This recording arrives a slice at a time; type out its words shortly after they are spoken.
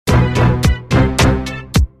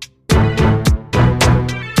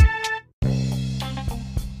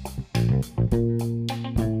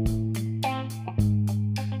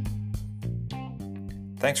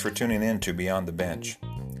Thanks for tuning in to Beyond the Bench.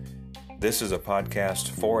 This is a podcast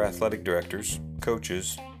for athletic directors,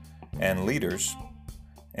 coaches, and leaders,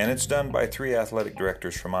 and it's done by 3 athletic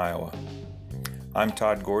directors from Iowa. I'm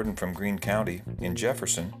Todd Gordon from Greene County in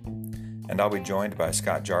Jefferson, and I'll be joined by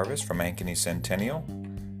Scott Jarvis from Ankeny Centennial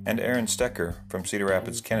and Aaron Stecker from Cedar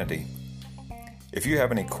Rapids Kennedy. If you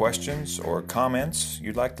have any questions or comments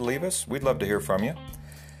you'd like to leave us, we'd love to hear from you.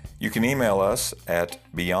 You can email us at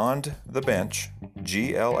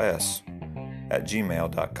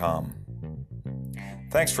beyondthebenchgls@gmail.com.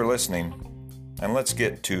 Thanks for listening, and let's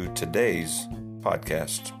get to today's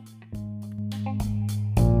podcast.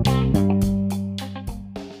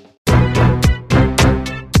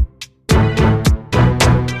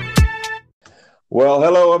 Well,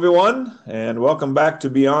 hello everyone, and welcome back to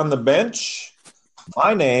Beyond the Bench.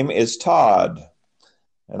 My name is Todd,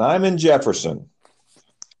 and I'm in Jefferson.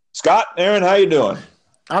 Scott, Aaron, how you doing?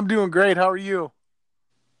 I'm doing great. How are you?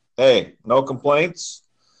 Hey, no complaints.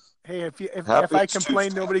 Hey, if I complain,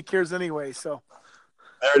 Tuesday. Nobody cares anyway. So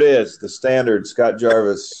there it is, the standard Scott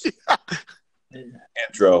Jarvis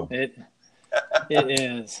intro. It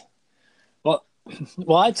is. Well,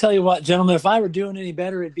 I tell you what, gentlemen, if I were doing any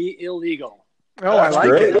better, it'd be illegal. Oh, I like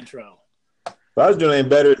great. it. Intro. If I was doing any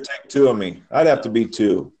better, it'd take 2 of me. I'd have to be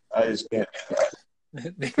 2. I just can't do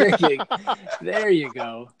that. There you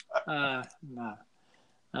go.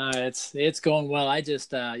 It's going well. I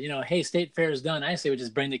just hey, state fair is done. I say we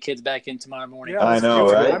just bring the kids back in tomorrow morning. Yeah, I know,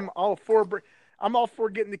 right? I'm all for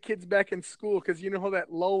getting the kids back in school because you know how that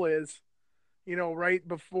lull is. You know, right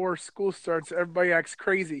before school starts, everybody acts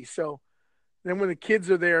crazy. So then when the kids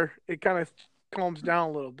are there, it kind of calms down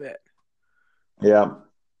a little bit. Yeah,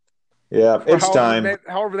 it's time.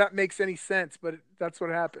 However, that makes any sense, but that's what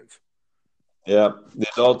happens. Yeah, the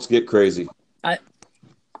adults get crazy.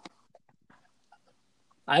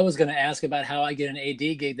 I was going to ask about how I get an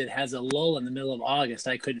AD gig that has a lull in the middle of August.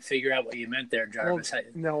 I couldn't figure out what you meant there, Jarvis. Well,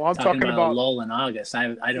 no, I'm talking about a lull in August. I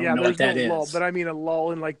don't know what that is. Lull, but I mean a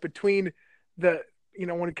lull in like between the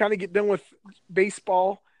when you kind of get done with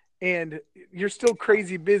baseball and you're still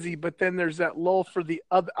crazy busy, but then there's that lull for the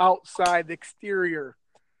outside, the exterior.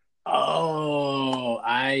 Oh,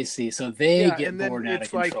 I see. So they get bored out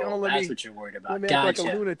of control. Like, that's what you're worried about. Let me Gotcha. act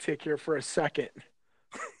like a lunatic here for a second.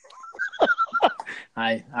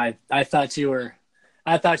 I thought you were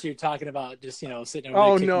talking about just sitting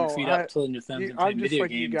over kicking your feet up, twiddling your thumbs, and playing video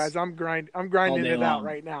games. You guys. I'm grinding it out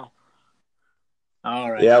right now.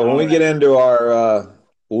 All right. Yeah, when we get into our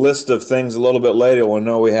list of things a little bit later, we'll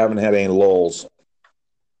know we haven't had any lulls.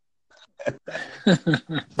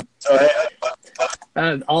 So, hey,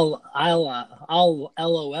 I'll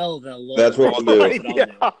LOL the lull. That's what we'll do.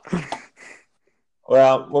 Yeah.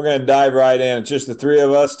 Well, we're going to dive right in. It's just the 3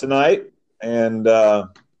 of us tonight, and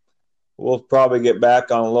we'll probably get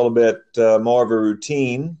back on a little bit more of a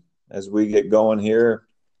routine as we get going here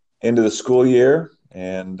into the school year,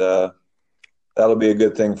 and that'll be a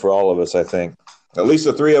good thing for all of us, I think. At least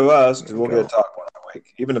the 3 of us, because we'll get to talk one a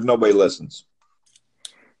week, even if nobody listens.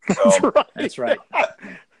 So, That's right.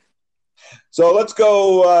 So let's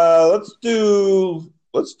go.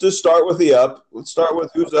 Let's just start with the up. Let's start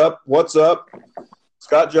with who's up, what's up.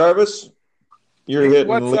 Scott Jarvis, you're hitting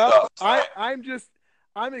what's up. I'm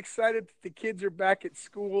excited that the kids are back at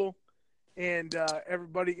school, and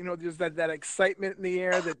everybody, there's that excitement in the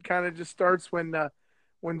air that kind of just starts when the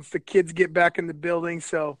kids get back in the building.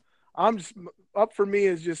 So I'm just up for me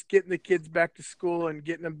is just getting the kids back to school and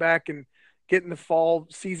getting them back and getting the fall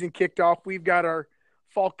season kicked off. We've got our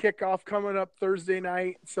fall kickoff coming up Thursday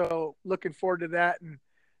night, so looking forward to that and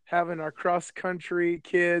having our cross-country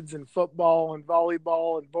kids and football and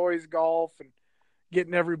volleyball and boys golf and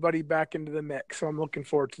getting everybody back into the mix. So I'm looking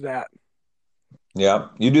forward to that. Yeah.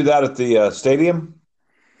 You do that at the stadium?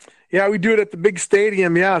 Yeah, we do it at the big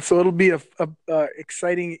stadium, yeah. So it'll be a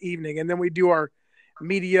exciting evening. And then we do our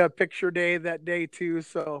media picture day that day too,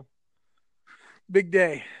 so big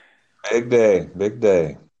day. Big day.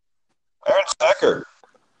 Aaron Stecker.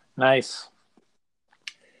 Nice.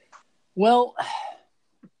 Well,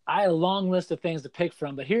 I had a long list of things to pick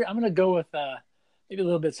from, but here I'm going to go with maybe a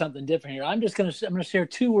little bit something different here. I'm going to share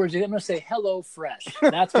 2 words. I'm going to say hello fresh.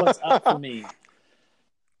 That's what's up for me.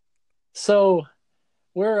 So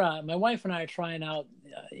we're my wife and I are trying out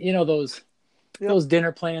those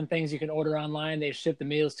dinner plan things you can order online. They ship the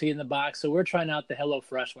meals to you in the box. So we're trying out the Hello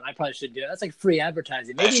Fresh one. I probably should do it. That's like free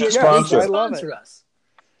advertising. Maybe they should sponsor us.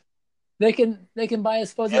 They can buy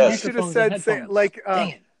us fuzzy microphones and headphones. Dang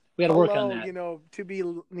it. We got to work on that. To be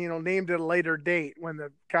named at a later date when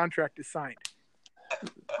the contract is signed.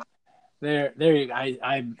 There you go.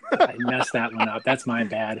 I messed that one up. That's my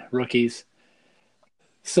bad. Rookies.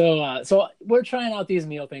 So we're trying out these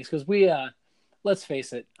meal things because we let's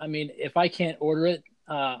face it. I mean, if I can't order it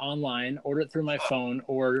online, order it through my phone,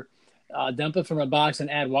 or dump it from a box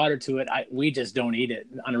and add water to it, we just don't eat it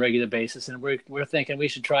on a regular basis. And we're thinking we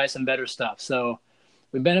should try some better stuff. So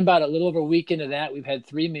we've been about a little over a week into that. We've had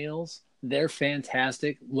 3 meals. They're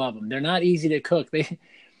fantastic. Love them. They're not easy to cook.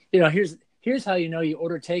 Here's how you know you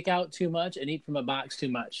order takeout too much and eat from a box too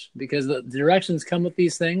much, because the directions come with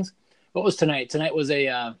these things. What was tonight? Tonight was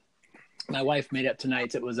my wife made up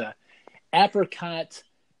tonight's. It was a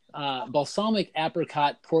balsamic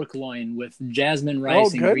apricot pork loin with jasmine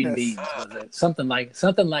rice and green beans. Was it something like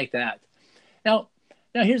that? Now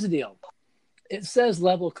here's the deal. It says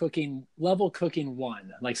level cooking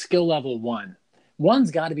 1, like skill level 1.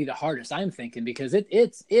 1's got to be the hardest, I'm thinking, because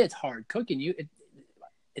it's hard cooking.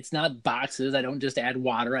 It's not boxes. I don't just add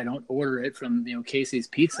water. I don't order it from Casey's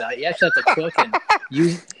Pizza. You actually have to cook and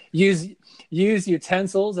use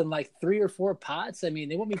utensils and like 3 or 4 pots. I mean,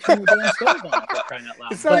 they want me to turn the damn stove on for crying out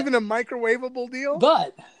loud. It's not even a microwavable deal.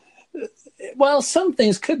 But well, some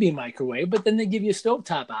things could be microwave, but then they give you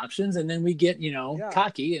stovetop options, and then we get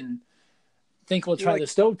cocky and think we'll try the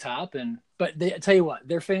stovetop. But I tell you what,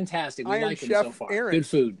 they're fantastic. We like them so far. Aaron. Good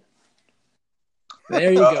food.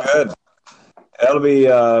 There you go. Good. That'll be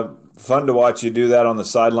fun to watch you do that on the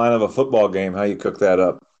sideline of a football game, how you cook that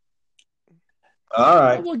up. All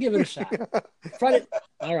right. We'll give it a shot. Friday.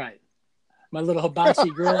 All right. My little hibachi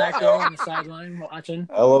grill out there on the sideline watching.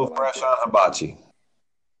 Hello Fresh on hibachi.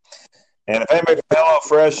 And if anybody from Hello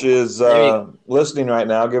Fresh is listening right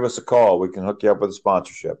now, give us a call. We can hook you up with a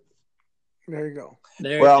sponsorship. There you go.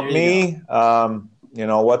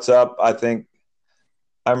 What's up? I think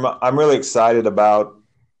I'm really excited about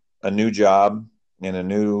a new job in a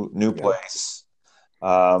new place.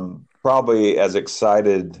 Probably as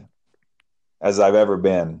excited as I've ever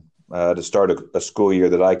been to start a school year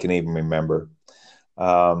that I can even remember.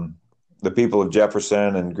 The people of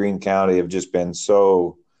Jefferson and Greene County have just been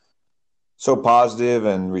so positive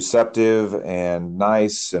and receptive and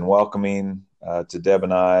nice and welcoming to Deb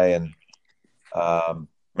and I. And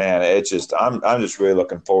man, it's just I'm just really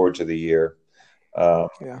looking forward to the year.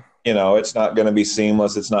 It's not going to be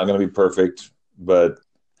seamless. It's not going to be perfect, but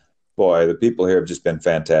boy, the people here have just been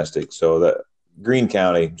fantastic. So the Greene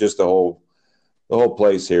County, just the whole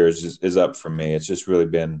place here is up for me. It's just really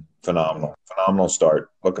been phenomenal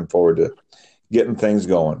start. Looking forward to getting things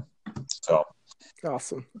going. So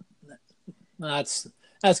awesome. That's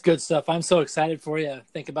good stuff. I'm so excited for you.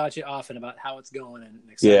 Think about you often about how it's going, and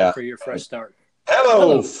excited for your fresh start.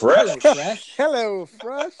 Hello, Fresh. Hello,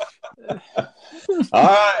 Fresh. All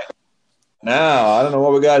right. Now, I don't know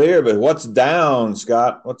what we got here, but what's down,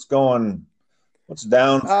 Scott? What's down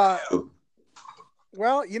for you?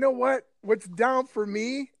 Well, you know what? What's down for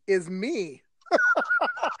me is me.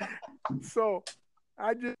 So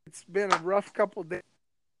it's been a rough couple days.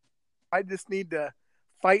 I just need to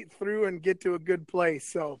fight through and get to a good place.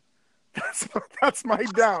 So that's my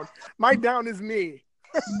down. My down is me.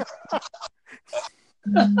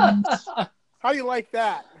 How do you like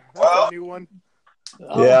that? That's a new one.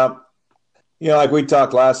 Yeah. Like we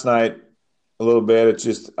talked last night a little bit. It's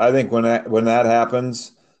just, I think when that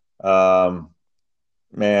happens,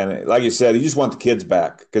 man, like you said, you just want the kids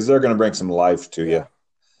back because they're going to bring some life to you.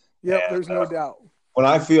 Yep, there's no doubt. When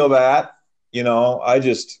I feel that,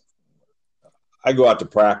 I go out to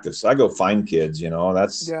practice. I go find kids, you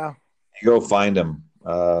go find them.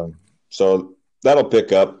 So that'll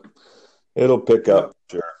pick up. It'll pick up,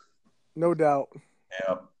 sure. No doubt.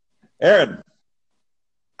 Yeah. Aaron.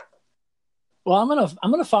 Well, I'm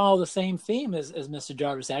gonna follow the same theme as Mr.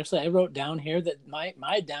 Jarvis. Actually, I wrote down here that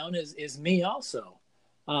my down is me also,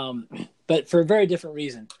 but for a very different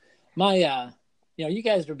reason. You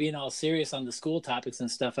guys are being all serious on the school topics and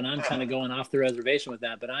stuff, and I'm kind of going off the reservation with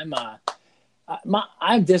that. But I'm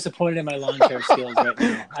disappointed in my lawn care skills right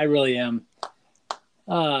now. I really am.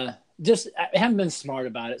 I haven't been smart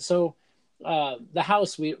about it. So the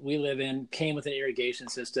house we live in came with an irrigation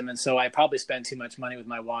system, and so I probably spent too much money with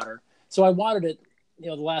my water. So I watered it,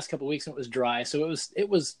 the last couple of weeks when it was dry. So it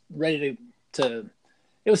was ready to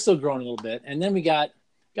it was still growing a little bit. And then we got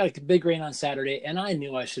a big rain on Saturday, and I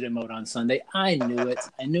knew I should have mowed on Sunday. I knew it.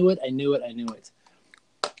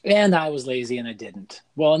 And I was lazy and I didn't.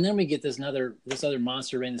 Well, and then we get this other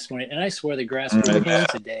monster rain this morning, and I swear the grass grew again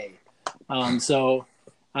today. So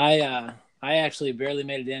I actually barely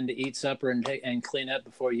made it in to eat supper and clean up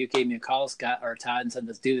before you gave me a call, Scott or Todd, and said,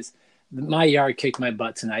 let's do this. My yard kicked my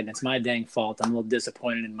butt tonight, and it's my dang fault. I'm a little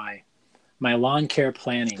disappointed in my lawn care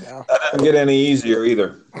planning. That didn't get any easier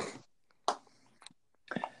either.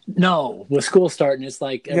 No, with school starting, it's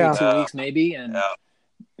like every 2 weeks maybe, and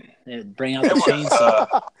it bring out the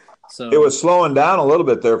chainsaw. So it was slowing down a little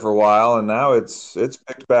bit there for a while, and now it's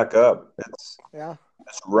picked back up. This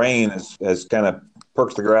rain has kind of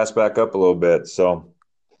perked the grass back up a little bit. So,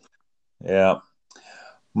 yeah.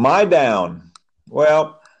 My down.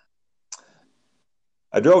 Well,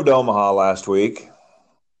 I drove to Omaha last week.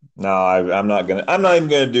 No, I'm not even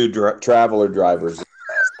gonna do travel or drivers.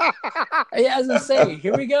 Yeah, I was gonna say,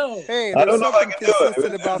 here we go. Hey, I there's don't know if I something can do it.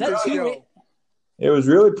 consistent about this show. It was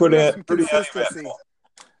really pretty consistency. uneventful.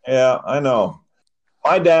 Yeah, I know.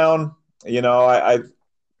 My down, it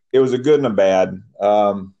was a good and a bad.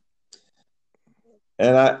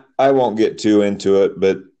 And I won't get too into it,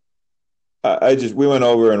 but we went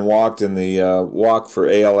over and walked in the walk for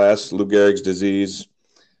ALS, Lou Gehrig's disease.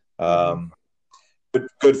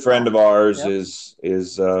 Good friend of ours is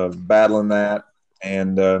battling that,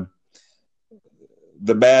 and the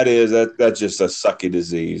bad is that's just a sucky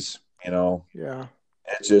disease, Yeah.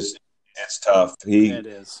 It's tough.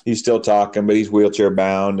 He's still talking, but he's wheelchair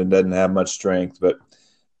bound and doesn't have much strength. But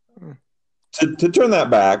to turn that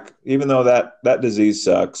back, even though that disease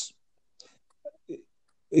sucks,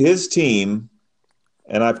 his team,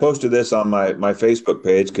 and I posted this on my Facebook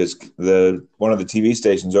page because one of the TV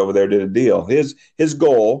stations over there did a deal. His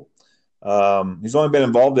goal, he's only been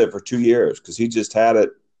involved in it for 2 years because he just had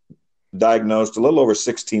it diagnosed a little over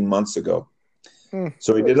 16 months ago.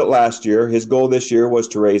 So he did it last year. His goal this year was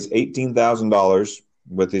to raise $18,000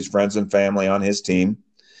 with his friends and family on his team.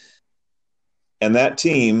 And that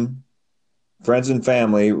team, friends and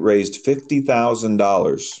family, raised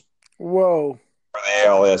 $50,000. Whoa. For the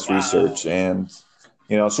ALS research. And,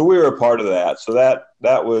 so we were a part of that. So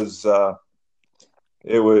that was,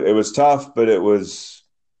 it was tough, but it was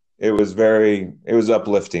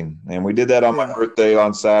uplifting. And we did that on my birthday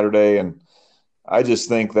on Saturday. And I just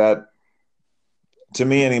think that, to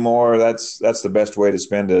me anymore, that's the best way to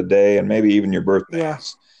spend a day, and maybe even your birthday.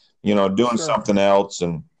 Doing something else.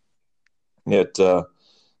 And it,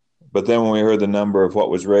 but then when we heard the number of what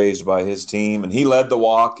was raised by his team, and he led the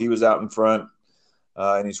walk, he was out in front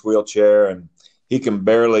in his wheelchair, and he can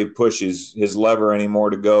barely push his lever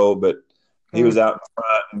anymore to go, but he was out in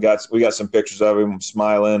front, and we got some pictures of him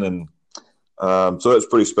smiling, and so it's a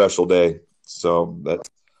pretty special day. So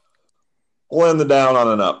we'll end the down on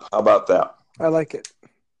an up. How about that? I like it.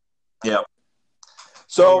 Yeah.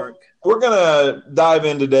 So we're going to dive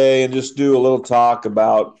in today and just do a little talk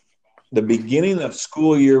about the beginning of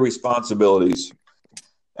school year responsibilities.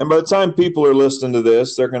 And by the time people are listening to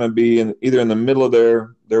this, they're going to be either in the middle of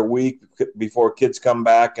their week before kids come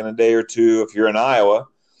back in a day or two if you're in Iowa.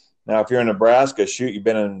 Now, if you're in Nebraska, you've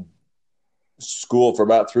been in school for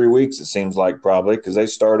about 3 weeks, it seems like, probably, because they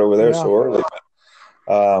start over there so early.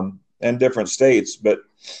 And different states. But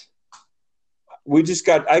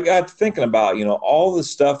I got thinking about, all the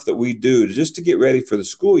stuff that we do just to get ready for the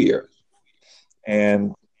school year.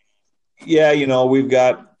 And we've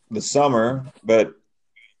got the summer, but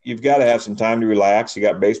you've got to have some time to relax. You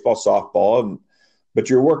got baseball, softball, but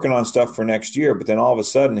you're working on stuff for next year. But then all of a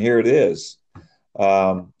sudden, here it is.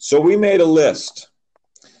 So we made a list,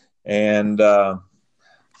 and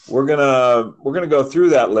we're gonna go through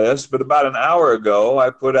that list. But about an hour ago, I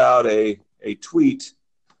put out a tweet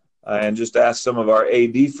and just asked some of our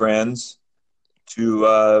AD friends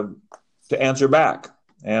to answer back.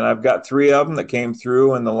 And I've got 3 of them that came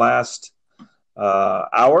through in the last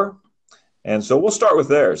hour. And so we'll start with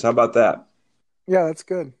theirs. How about that? Yeah, that's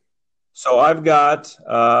good. So I've got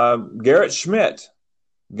Garrett Schmidt.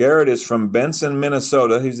 Garrett is from Benson,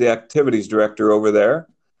 Minnesota. He's the activities director over there.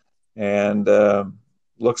 And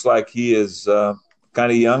looks like he is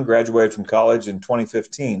kind of young, graduated from college in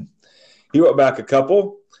 2015. He wrote back a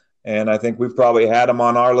couple, and I think we've probably had him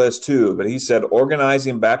on our list too. But he said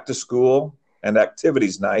organizing back to school and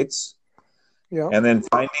activities nights, and then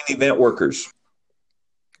finding event workers.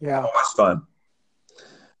 Yeah, always fun.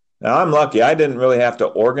 Now, I'm lucky. I didn't really have to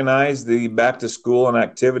organize the back to school and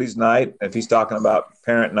activities night. If he's talking about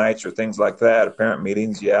parent nights or things like that, or parent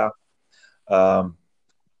meetings,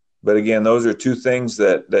 but again, those are 2 things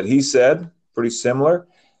that he said, pretty similar.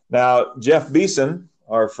 Now, Jeff Beeson,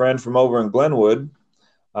 our friend from over in Glenwood,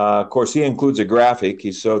 of course, he includes a graphic.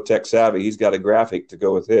 He's so tech savvy. He's got a graphic to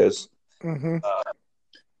go with his. Mm-hmm.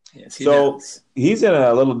 Yes, he does. He's in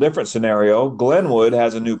a little different scenario. Glenwood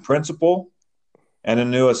has a new principal and a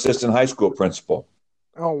new assistant high school principal.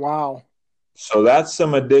 Oh, wow. So that's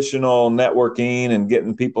some additional networking and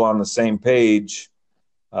getting people on the same page.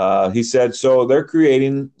 He said, so they're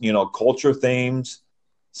creating, culture themes,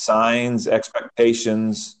 signs,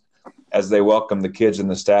 expectations as they welcome the kids and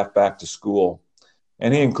the staff back to school.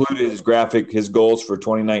 And he included his goals for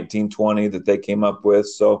 2019-20 that they came up with.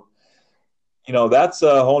 So, that's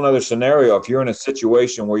a whole other scenario. If you're in a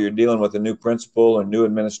situation where you're dealing with a new principal or new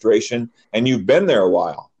administration and you've been there a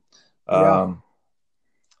while,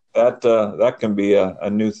 that can be a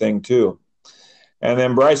new thing too. And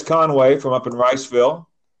then Bryce Conway from up in Riceville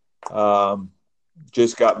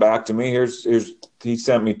just got back to me. He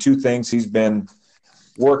sent me 2 things he's been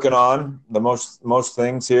working on. The most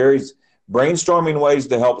things here. He's brainstorming ways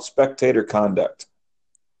to help spectator conduct.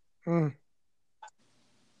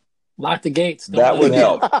 Lock the gates. That would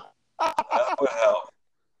help. That would help.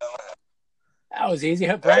 That was easy.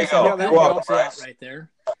 There you go. That helps out right there.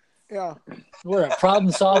 Yeah. We're a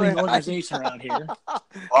problem-solving organization around here.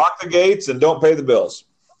 Lock the gates and don't pay the bills.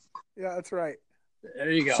 Yeah, that's right.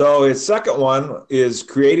 There you go. So his second one is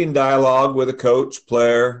creating dialogue with a coach,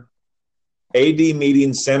 player, AD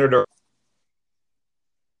meetings centered around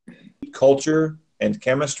culture and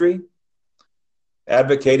chemistry,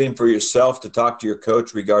 advocating for yourself to talk to your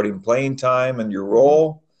coach regarding playing time and your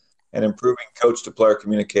role, and improving coach-to-player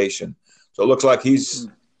communication. So it looks like he's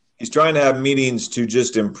trying to have meetings to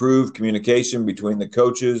just improve communication between the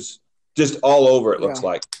coaches, just all over, it looks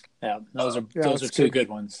like. Yeah, those are 2 good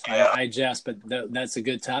ones. Yeah. I jest, but that's a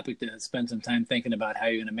good topic to spend some time thinking about how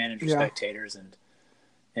you're going to manage your spectators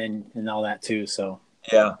and all that too. So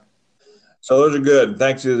yeah, so those are good.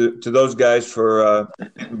 Thanks to those guys for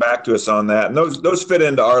getting back to us on that. And those fit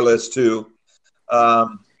into our list too.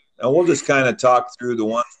 And we'll just kind of talk through the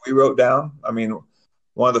ones we wrote down. I mean,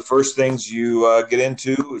 one of the first things you get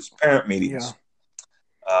into is parent meetings.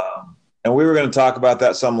 Yeah. And we were going to talk about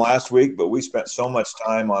that some last week, but we spent so much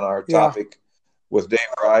time on our topic with Dave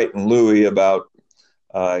Wright and Louie about,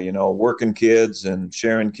 working kids and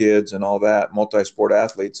sharing kids and all that, multi-sport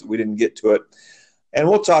athletes. We didn't get to it. And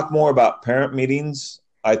we'll talk more about parent meetings,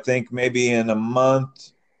 I think maybe in a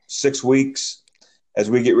month, 6 weeks, as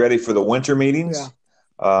we get ready for the winter meetings.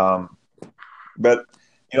 Yeah. But,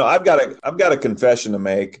 I've got a confession to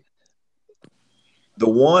make. The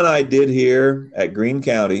one I did here at Greene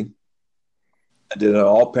County, I did an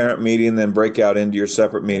all-parent meeting, then break out into your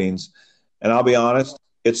separate meetings. And I'll be honest,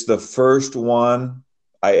 it's the first one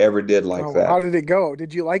I ever did like that. How did it go?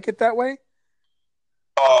 Did you like it that way?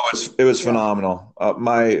 Oh, it was phenomenal.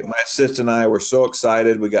 My assistant and I were so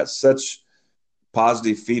excited. We got such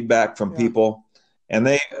positive feedback from people. And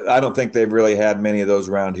I don't think they've really had many of those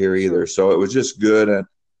around here either. So it was just good. And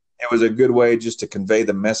it was a good way just to convey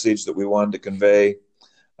the message that we wanted to convey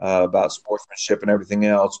about sportsmanship and everything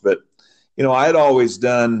else. But I had always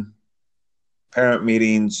done parent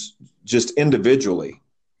meetings just individually.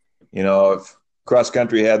 If cross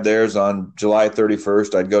country had theirs on July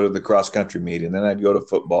 31st, I'd go to the cross country meeting. Then I'd go to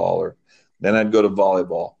football, or then I'd go to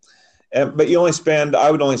volleyball. But I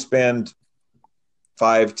would only spend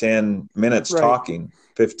 5-10 minutes talking,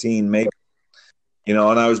 15 maybe. And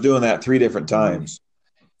I was doing that 3 different times.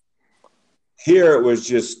 Here it was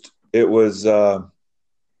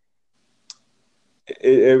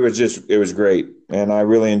great, and I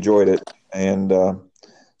really enjoyed it. And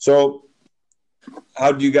so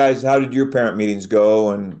how did your parent meetings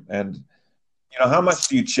go, and how much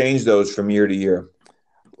do you change those from year to year?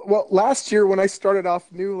 Well, last year when I started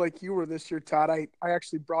off new like you were this year, Todd, I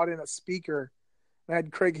actually brought in a speaker. I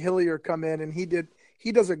had Craig Hillier come in, and he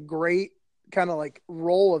does a great kind of like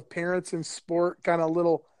role of parents in sport, kind of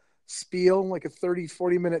little spiel, like a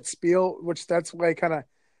 30-40 minute spiel, which that's why I kind of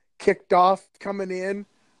kicked off coming in.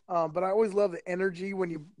 But I always love the energy when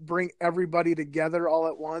you bring everybody together all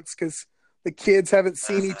at once, because the kids haven't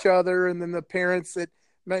seen each other, and then the parents that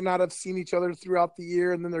might not have seen each other throughout the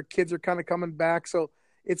year, and then their kids are kind of coming back. So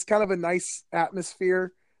it's kind of a nice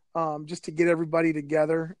atmosphere just to get everybody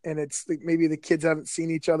together. And it's like maybe the kids haven't seen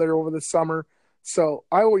each other over the summer. So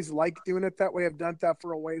I always like doing it that way. I've done that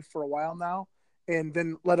for a while now, and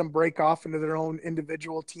then let them break off into their own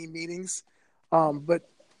individual team meetings. And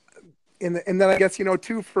then I guess,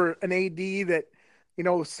 too, for an AD that,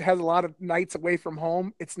 has a lot of nights away from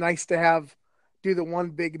home, it's nice to do the one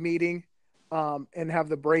big meeting and have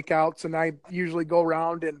the breakouts. And I usually go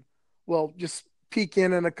around and will just peek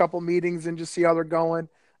in a couple meetings and just see how they're going,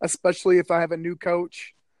 especially if I have a new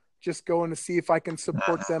coach, just going to see if I can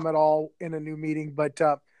support them at all in a new meeting. But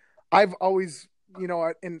I've always,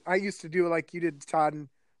 and I used to do it like you did, Todd, and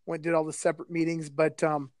did all the separate meetings, but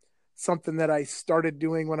something that I started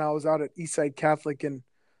doing when I was out at Eastside Catholic, and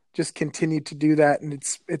just continued to do that. And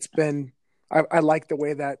it's been, I like the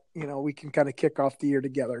way that, we can kind of kick off the year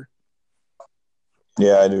together.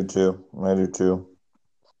 Yeah, I do too.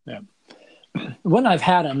 Yeah. When I've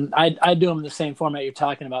had them, I do them in the same format you're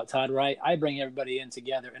talking about, Todd, right? I bring everybody in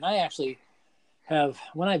together, and I actually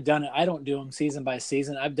when I've done it, I don't do them season by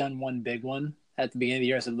season. I've done one big one at the beginning of the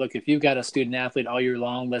year. I said, look, if you've got a student athlete all year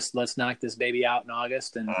long, let's knock this baby out in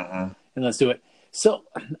August and let's do it. So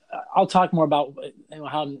I'll talk more about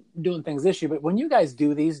how I'm doing things this year. But when you guys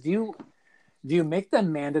do these, do you make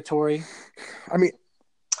them mandatory? I mean,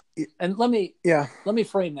 and let me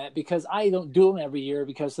frame that, because I don't do them every year,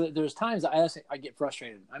 because there's times I get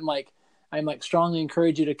frustrated. I'm like strongly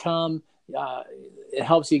encourage you to come. It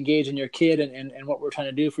helps you engage in your kid and what we're trying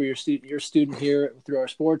to do for your student here through our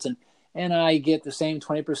sports. And I get the same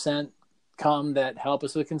 20% come that help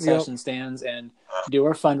us with concession stands and do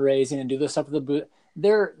our fundraising and do the stuff with the booth.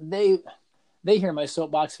 They hear my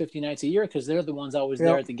soapbox 50 nights a year because they're the ones always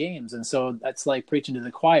there at the games. And so that's like preaching to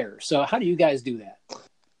the choir. So how do you guys do that?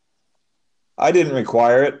 I didn't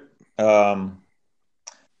require it. I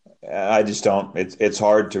just don't. It's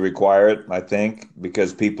hard to require it, I think,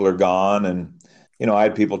 because people are gone. And, I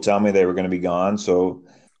had people tell me they were going to be gone. So,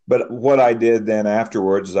 but what I did then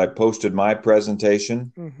afterwards is I posted my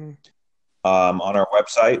presentation on our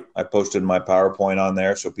website. I posted my PowerPoint on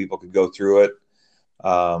there so people could go through it.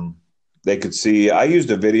 They could see. I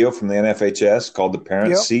used a video from the NFHS called The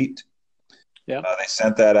Parent Seat. Yeah, they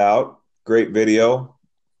sent that out. Great video.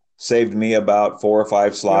 Saved me about 4 or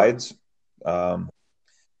 5 slides.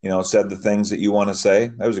 Said the things that you want to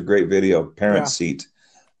say. That was a great video. Parent Seat.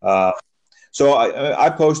 So I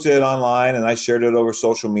posted it online and I shared it over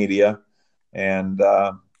social media. And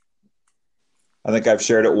I think I've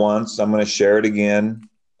shared it once. I'm going to share it again.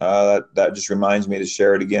 That just reminds me to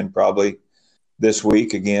share it again probably this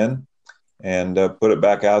week again and put it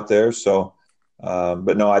back out there. So,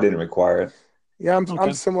 but no, I didn't require it. Yeah,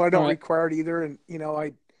 I'm similar. I don't require it either. And,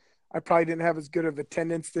 I probably didn't have as good of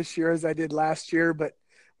attendance this year as I did last year. But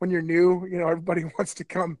when you're new, everybody wants to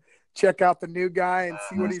come check out the new guy and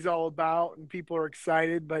see what he's all about. And people are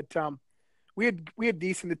excited. But we had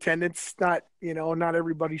decent attendance. Not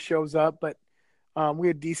everybody shows up, but we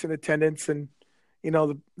had decent attendance. And,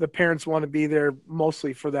 the parents want to be there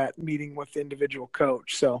mostly for that meeting with the individual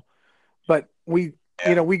coach. So, but we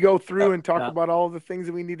go through and talk about all the things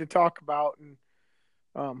that we need to talk about. And,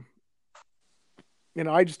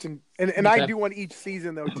 I just I do one each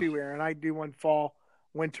season though too, Aaron. I do one fall,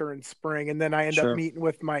 winter, and spring, and then I end up meeting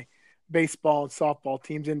with my baseball and softball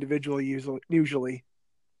teams individually usually.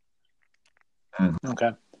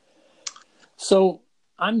 Okay. So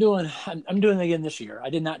I'm doing it again this year. I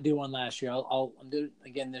did not do one last year. I'm doing it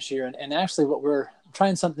again this year, and actually, we're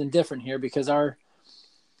trying something different here because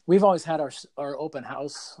we've always had our open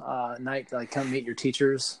house night, like come meet your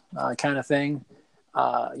teachers kind of thing.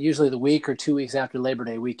 Usually the week or 2 weeks after Labor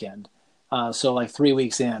Day weekend. So like 3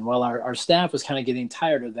 weeks in. Well, our staff was kind of getting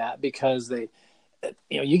tired of that because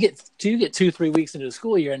you get 2-3 weeks into the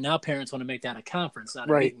school year, and now parents want to make that a conference, not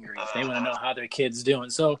a meet and greet. They want to know how their kid's doing.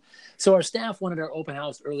 So our staff wanted our open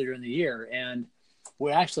house earlier in the year, and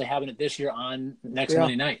we're actually having it this year on next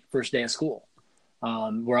Monday night, first day of school.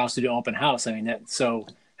 We're also doing open house. I mean, so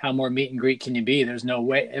how more meet and greet can you be? There's no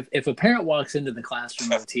way. If a parent walks into the classroom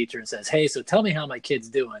with a teacher and says, "Hey, so tell me how my kid's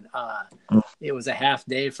doing." It was a half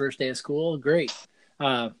day, first day of school. Great.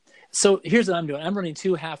 So here's what I'm doing. I'm running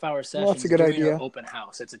 2 half-hour sessions. Well, that's a good idea. Our open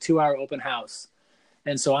house. It's a 2-hour open house.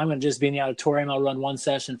 And so I'm going to just be in the auditorium. I'll run one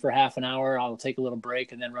session for half an hour. I'll take a little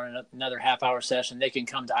break and then run another half-hour session. They can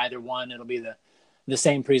come to either one. It'll be the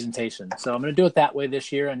same presentation. So I'm going to do it that way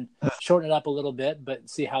this year and shorten it up a little bit, but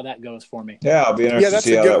see how that goes for me. Yeah, I'll be interested to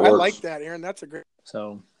see how that works. I like that, Aaron. That's a great.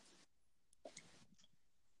 So,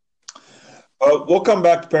 well, we'll come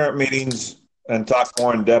back to parent meetings and talk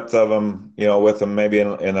more in depth of them, with them maybe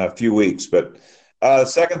in a few weeks. But the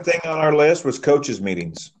second thing on our list was coaches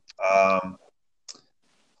meetings. And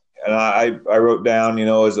I wrote down,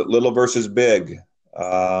 is it little versus big?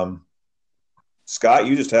 Scott,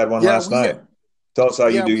 you just had one last night. Tell us how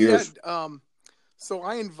you do yours. So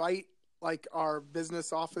I invite our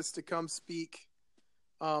business office to come speak,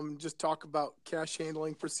 just talk about cash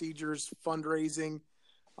handling procedures, fundraising.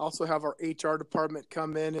 Also have our HR department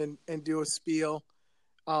come in and do a spiel.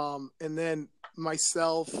 And then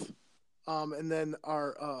myself, and then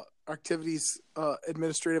our activities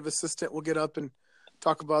administrative assistant will get up and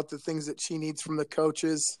talk about the things that she needs from the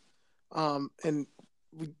coaches. And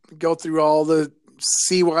we go through all the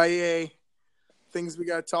CYA things we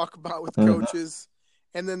got to talk about with coaches.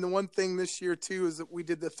 And then the one thing this year too is that we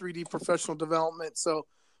did the 3D professional development. So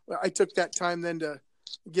I took that time then to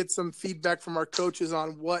get some feedback from our coaches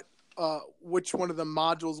on which one of the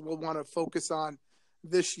modules we'll want to focus on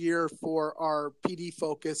this year for our PD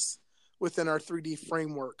focus within our 3D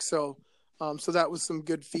framework. So that was some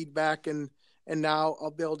good feedback, and now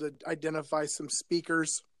I'll be able to identify some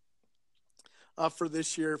speakers. for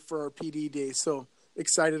this year for our PD day. So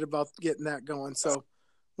excited about getting that going. So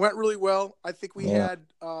went really well. I think we had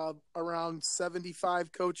around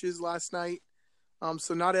 75 coaches last night.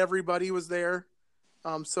 So not everybody was there.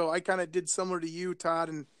 So I kind of did similar to you, Todd,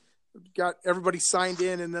 and got everybody signed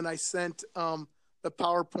in, and then I sent the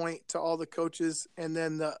PowerPoint to all the coaches, and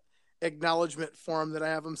then the acknowledgement form that I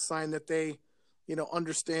have them sign that they,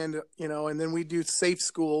 understand, and then we do safe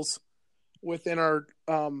schools within our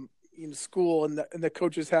school, and the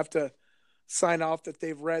coaches have to sign off that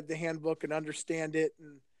they've read the handbook and understand it,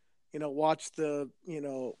 and watch the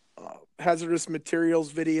hazardous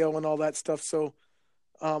materials video and all that stuff. So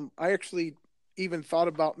I actually even thought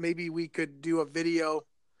about maybe we could do a video,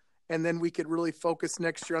 and then we could really focus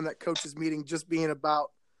next year on that coaches meeting just being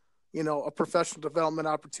about a professional development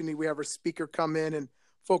opportunity. We have our speaker come in and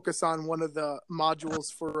focus on one of the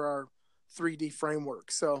modules for our 3D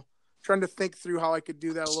framework. So trying to think through how I could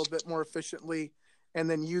do that a little bit more efficiently, and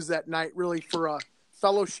then use that night really for a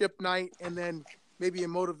fellowship night, and then maybe a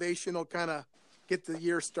motivational kind of get the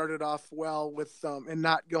year started off well with and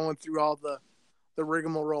not going through all the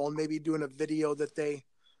rigmarole, and maybe doing a video that they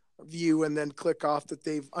view and then click off that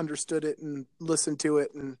they've understood it and listened to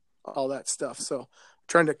it and all that stuff. So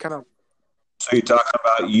trying to kind of. So you're talking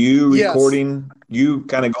about you recording, you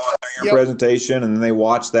kind of going through your presentation, and then they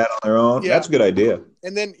watch that on their own. Yeah. That's a good idea.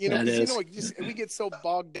 And then, we get so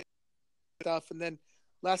bogged down in stuff. And then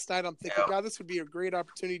last night I'm thinking, God, this would be a great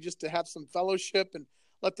opportunity just to have some fellowship and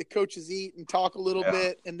let the coaches eat and talk a little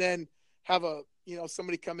bit, and then have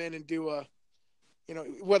somebody come in and do a,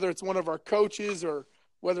 whether it's one of our coaches or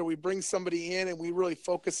whether we bring somebody in and we really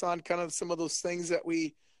focus on kind of some of those things that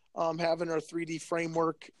we have in our 3D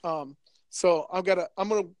framework. So I'm going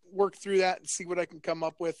to work through that and see what I can come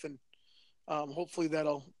up with. And hopefully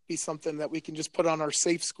that'll be something that we can just put on our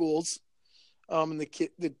safe schools. And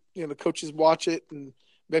the coaches watch it and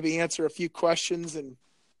maybe answer a few questions, and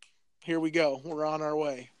here we go. We're on our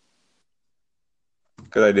way.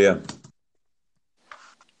 Good idea.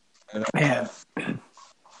 Man,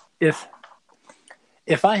 if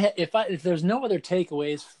there's no other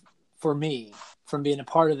takeaways for me from being a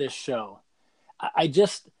part of this show, I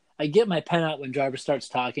get my pen out when Jarvis starts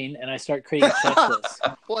talking, and I start creating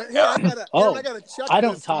checklists. Well, I got a checklist. I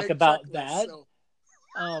don't talk about that. So.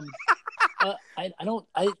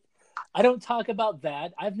 I don't talk about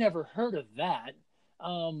that. I've never heard of that.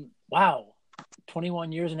 Wow.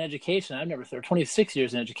 21 years in education. 26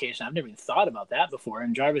 years in education. I've never even thought about that before.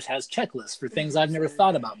 And Jarvis has checklists for things I've never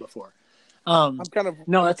thought about before. That's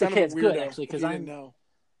okay. It's good actually, because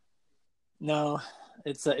No,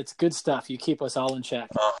 it's good stuff. You keep us all in check.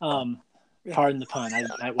 Pardon the pun.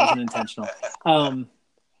 That wasn't intentional.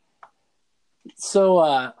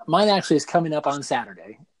 So mine actually is coming up on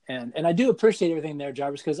Saturday, and I do appreciate everything there,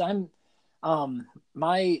 Jarvis, because I'm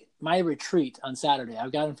my retreat on Saturday.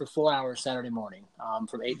 I've got him for 4 hours Saturday morning,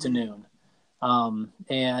 from 8 to noon,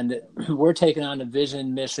 and we're taking on a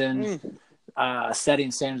vision, mission, setting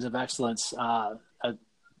standards of excellence a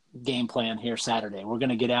game plan here Saturday. We're going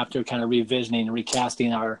to get after kind of revisioning and recasting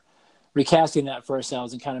that for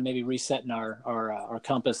ourselves, and kind of maybe resetting our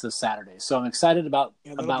compass this Saturday. So I'm excited about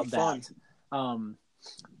that.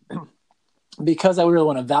 Because I really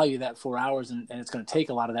want to value that 4 hours, and it's going to take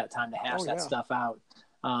a lot of that time to hash that stuff out.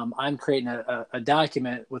 I'm creating a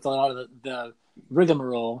document with a lot of the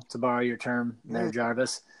rigmarole, to borrow your term there,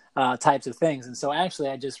 Jarvis, types of things. And so actually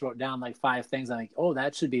I just wrote down like 5 things. I think,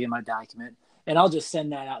 that should be in my document. And I'll just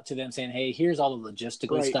send that out to them saying, hey, here's all the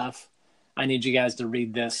logistical stuff. I need you guys to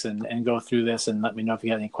read this and go through this and let me know if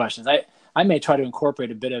you have any questions. I may try to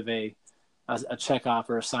incorporate a bit of a check off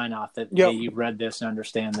or a sign off that hey, you've read this and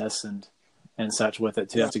understand this and such with it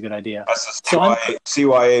too. That's a good idea. That's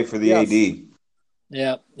CYA for the AD.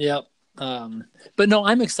 Yep. But no,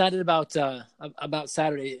 I'm excited about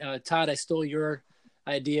Saturday. Todd, I stole your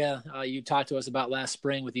idea. You talked to us about last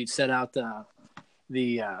spring with you'd set out the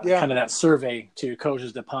kind of that survey to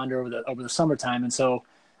coaches to ponder over the summertime, and so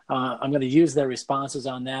I'm going to use their responses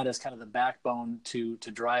on that as kind of the backbone to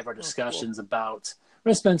drive our discussions about. We're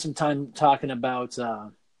going to spend some time talking about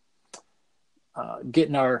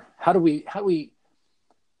getting how do we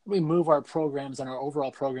move our programs and our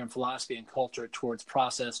overall program philosophy and culture towards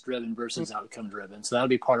process driven versus outcome driven. So that'll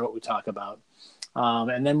be part of what we talk about.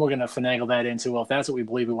 And then we're going to finagle that into, well, if that's what we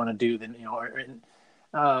believe we want to do, then,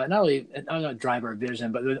 not only I'm going to drive our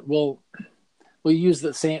vision, but we'll use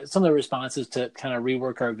some of the responses to kind of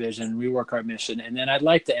rework our vision, rework our mission. And then I'd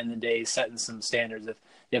like to end the day setting some standards.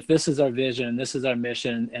 If this is our vision, this is our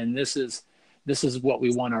mission, and this is what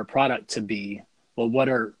we want our product to be, well, what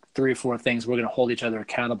are 3 or 4 things we're going to hold each other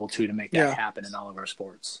accountable to make that happen in all of our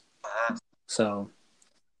sports? So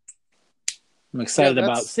I'm excited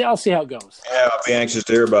I'll see how it goes. Yeah, I'll be anxious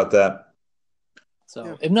to hear about that.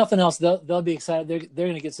 So if nothing else, they'll be excited. They're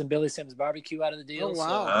going to get some Billy Sims barbecue out of the deal. Oh,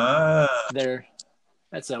 wow. So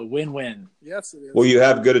that's a win-win. Yes, it is. Will you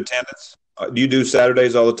have good attendance? Do you do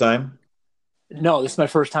Saturdays all the time? No, this is my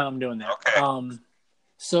first time I'm doing that. Okay.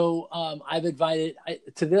 I've invited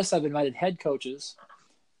head coaches,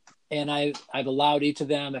 and I've allowed each of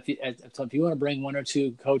them, if you want to bring one or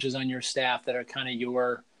two coaches on your staff that are kind of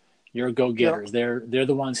your go-getters, they're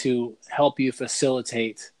the ones who help you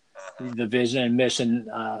facilitate the vision and mission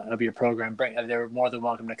of your program. They're more than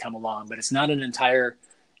welcome to come along, but it's not an entire,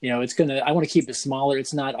 I want to keep it smaller.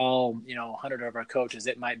 It's not all, 100 of our coaches.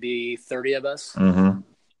 It might be 30 of us. Mm-hmm.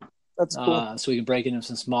 That's cool. So we can break it into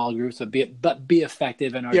some small groups, but be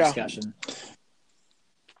effective in our discussion.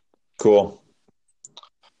 Cool.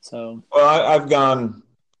 So, well, I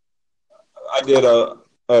did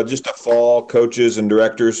just a fall coaches and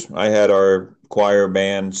directors. I had our choir,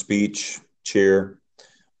 band, speech, cheer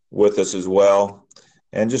with us as well,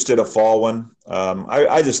 and just did a fall one.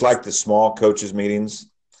 I just like the small coaches meetings.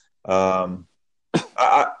 And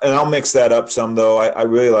I'll mix that up some though. I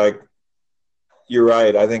really like, you're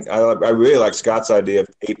right. I think I really like Scott's idea of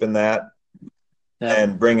taping that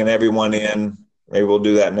and bringing everyone in. Maybe we'll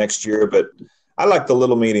do that next year, but I like the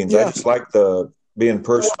little meetings. I just like the being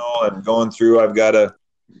personal and going through. I've got a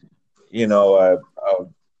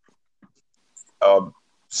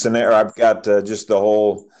scenario. I've got just the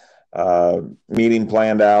whole meeting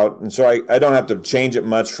planned out. And so I don't have to change it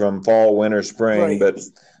much from fall, winter, spring, but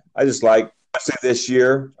I just like, I say this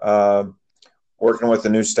year, working with the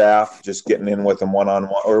new staff, just getting in with them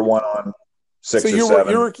one-on-one or one-on 6 or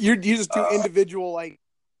 7. You just do individual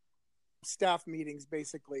staff meetings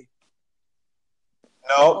basically.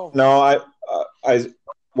 No, I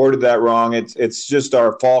worded that wrong. It's just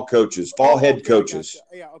our fall coaches, head coaches.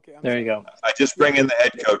 Gotcha. Yeah, okay. There you go. I just bring in the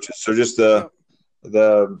head coaches. So just the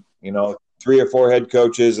 3 or 4 head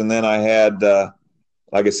coaches, and then I had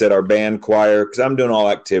like I said, our band, choir, because I'm doing all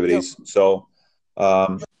activities. Yep. So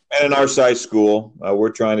and in our size school, we're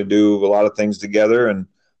trying to do a lot of things together, and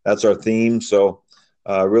that's our theme. So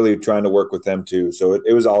really trying to work with them too. So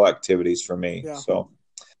it was all activities for me. Yeah. So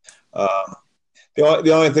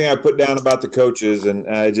the only thing I put down about the coaches, and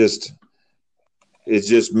it's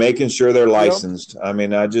just making sure they're licensed. Yep. I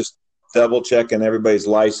mean, I just double checking everybody's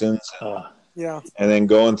license. And then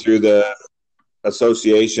going through the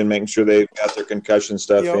association, making sure they've got their concussion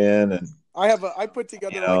stuff in. And I put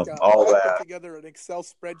together put together an Excel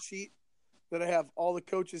spreadsheet that I have all the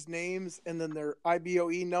coaches' names and then their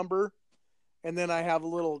IBOE number, and then I have a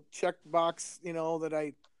little check box, that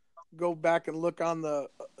I go back and look on the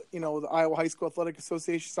the Iowa High School Athletic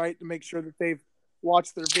Association site to make sure that they've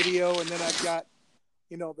watched their video, and then I've got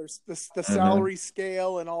there's the salary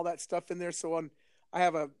scale and all that stuff in there. So when I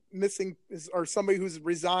have a missing or somebody who's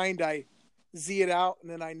resigned, I Z it out,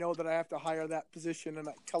 and then I know that I have to hire that position, and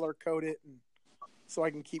I color code it, and so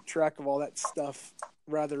I can keep track of all that stuff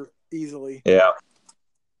rather easily. Yeah.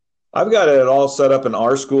 I've got it all set up in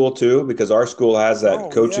our school too, because our school has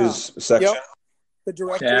that coaches section. Yep. The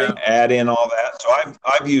directory. Add in all that. So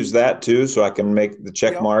I've used that too, so I can make the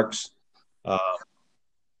check marks and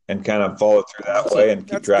kind of follow through that way and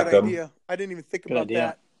keep track of them. I didn't even think about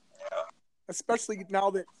that. Yeah. Especially now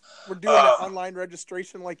that we're doing that online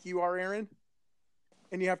registration like you are, Aaron.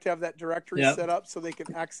 And you have to have that directory set up so they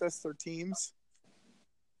can access their teams.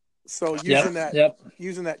 So using that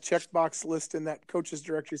checkbox list in that coaches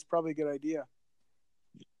directory is probably a good idea.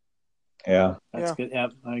 Yeah. That's good. Yeah,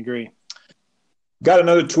 I agree. Got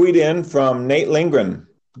another tweet in from Nate Lindgren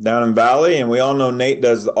down in Valley, and we all know Nate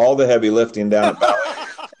does all the heavy lifting down at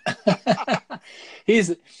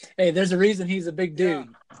Valley. There's a reason he's a big dude.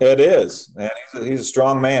 It is, and he's a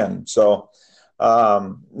strong man. So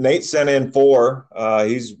Nate sent in 4.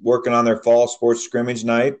 He's working on their fall sports scrimmage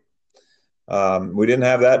night. We didn't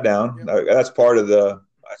have that down. That's part of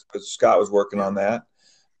Scott was working on that.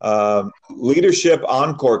 Leadership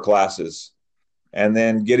encore classes, and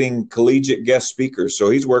then getting collegiate guest speakers. So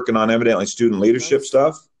he's working on evidently student leadership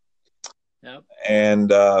stuff. Yep.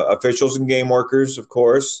 And officials and game workers, of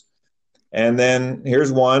course. And then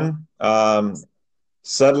here's one,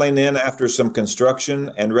 settling in after some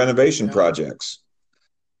construction and renovation projects.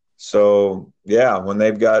 So,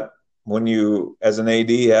 when you, as an AD,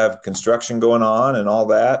 have construction going on and all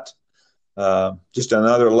that, just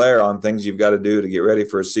another layer on things you've got to do to get ready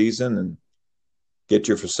for a season and get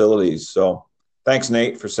your facilities. So thanks,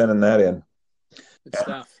 Nate, for sending that in. Good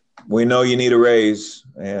stuff. We know you need a raise,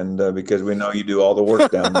 and because we know you do all the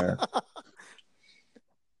work down there.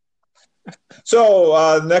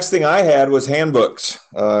 So next thing I had was handbooks,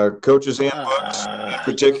 coaches' handbooks in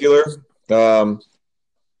particular.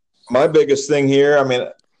 My biggest thing here, I mean,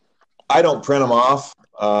 I don't print them off.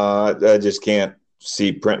 I just can't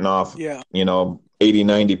see printing off, 80,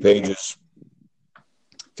 90 pages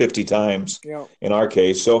 50 times in our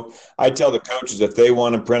case. So I tell the coaches if they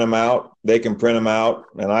want to print them out, they can print them out.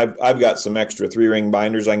 And I've got some extra 3-ring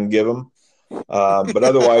binders I can give them. But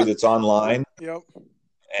otherwise it's online. Yep.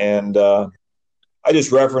 And I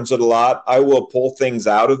just reference it a lot. I will pull things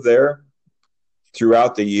out of there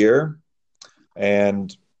throughout the year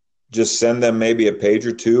and just send them maybe a page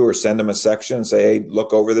or two, or send them a section and say, hey,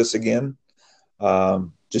 look over this again,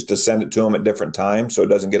 just to send it to them at different times so it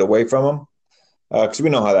doesn't get away from them. Because we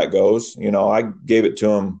know how that goes. I gave it to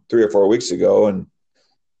them 3 or 4 weeks ago, and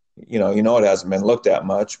it hasn't been looked at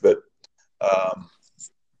much. But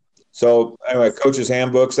so anyway, coaches'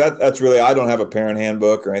 handbooks. That's really, I don't have a parent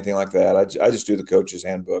handbook or anything like that. I just do the coaches'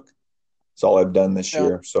 handbook. That's all I've done this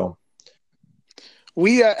year. So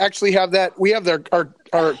we actually have that. We have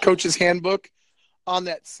our coaches' handbook on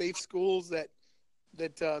that Safe Schools that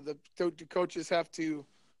the coaches have to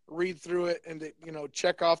read through it and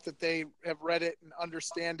check off that they have read it and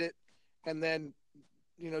understand it, and then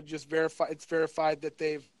just verified that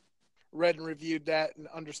they've read and reviewed that and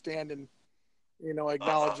understand and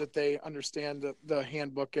acknowledge that they understand the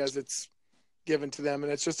handbook as it's given to them.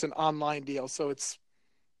 And it's just an online deal, so it's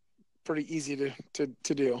pretty easy to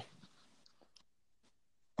do.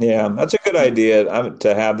 Yeah, that's a good idea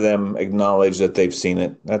to have them acknowledge that they've seen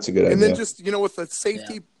it. That's a good idea. And then just, with the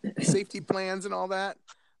safety plans and all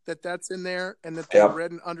that's in there, and that they read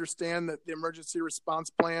and understand that the emergency response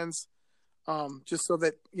plans, just so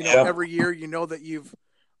that, every year, that you've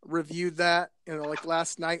reviewed that. Like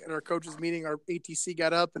last night at our coaches meeting, our ATC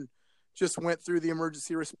got up and just went through the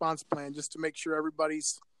emergency response plan just to make sure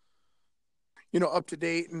everybody's, up to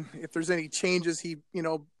date. And if there's any changes, he,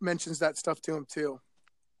 mentions that stuff to him too.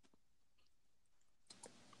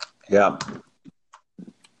 Yeah.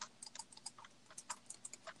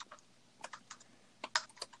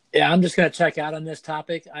 Yeah, I'm just going to check out on this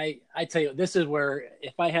topic. I tell you, this is where,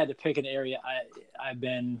 if I had to pick an area, I've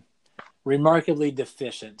been remarkably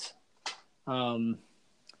deficient.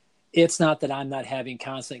 It's not that I'm not having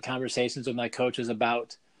constant conversations with my coaches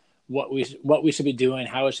about what we should be doing,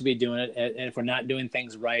 how we should be doing it, and if we're not doing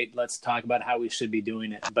things right, let's talk about how we should be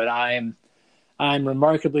doing it. But I'm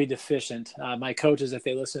remarkably deficient. My coaches, if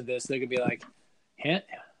they listen to this, they're gonna be like,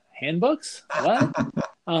 handbooks? What?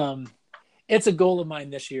 It's a goal of mine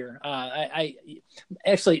this year. I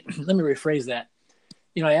actually, let me rephrase that.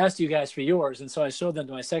 I asked you guys for yours, and so I showed them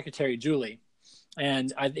to my secretary, Julie.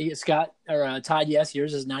 And Todd, yes,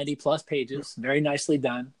 yours is 90 plus pages, very nicely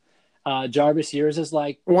done. Jarvis, yours is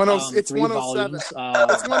like it's 3 107. volumes.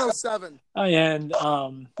 It's 107. And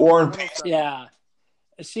War and Peace. Yeah,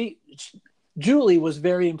 Julie was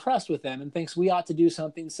very impressed with them and thinks we ought to do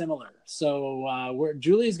something similar. So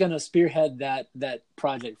Julie's going to spearhead that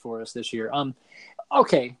project for us this year.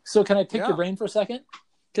 Okay, so can I pick your brain for a second?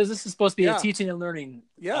 Because this is supposed to be a teaching and learning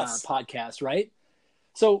podcast, right?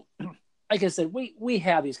 So, like I said, we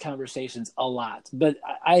have these conversations a lot, but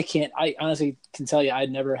I honestly can tell you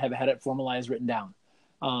I'd never have had it formalized, written down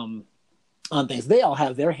on things. They all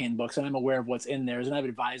have their handbooks, and I'm aware of what's in theirs, and I've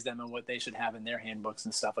advised them on what they should have in their handbooks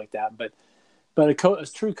and stuff like that. But a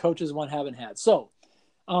true coach is one haven't had. So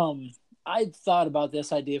I thought about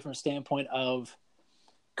this idea from a standpoint of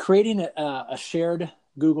creating a shared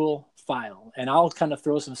Google file, and I'll kind of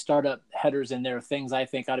throw some startup headers in there, things I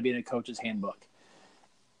think ought to be in a coach's handbook.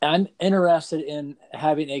 I'm interested in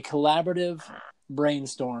having a collaborative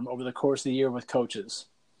brainstorm over the course of the year with coaches,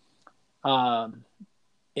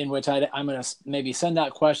 in which I'm going to maybe send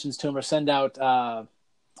out questions to them or send out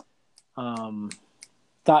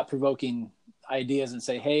thought-provoking ideas and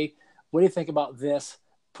say, hey, what do you think about this?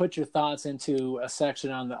 Put your thoughts into a section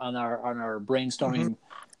on our brainstorming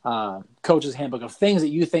coach's handbook of things that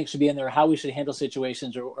you think should be in there, how we should handle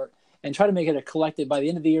situations, and try to make it a collective. By the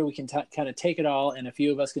end of the year, we can kind of take it all, and a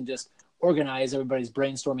few of us can just organize everybody's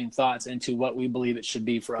brainstorming thoughts into what we believe it should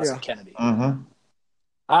be for us at Kennedy. Mm-hmm.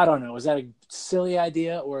 I don't know. Is that a silly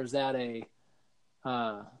idea, or is that I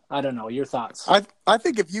don't know. Your thoughts? I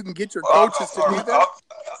think if you can get your coaches to do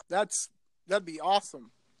that, that'd be awesome.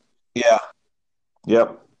 Yeah.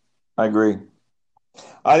 Yep. I agree.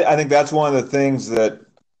 I think that's one of the things that,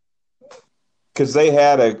 because they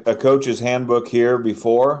had a coach's handbook here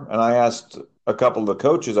before, and I asked a couple of the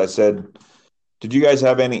coaches, I said, did you guys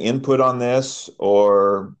have any input on this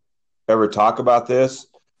or ever talk about this?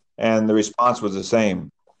 And the response was the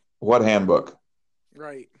same. What handbook?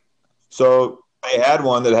 Right. So they had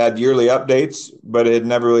one that had yearly updates, but it had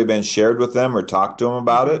never really been shared with them or talked to them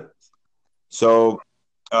about it. So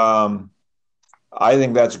I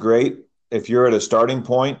think that's great if you're at a starting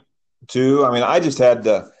point too. I mean,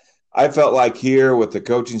 I felt like here with the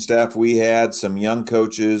coaching staff, we had some young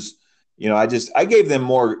coaches, I gave them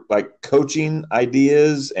more like coaching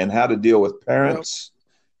ideas and how to deal with parents,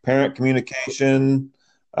 parent communication,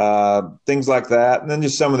 things like that. And then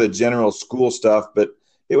just some of the general school stuff, but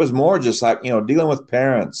it was more just like, dealing with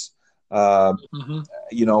parents, how we're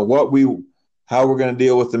going to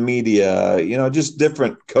deal with the media, just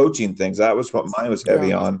different coaching things. That was what mine was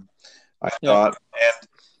heavy on, I thought.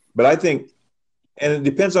 But I think, and it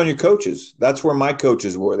depends on your coaches. That's where my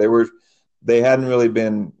coaches were. They hadn't really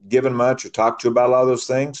been given much or talked to about a lot of those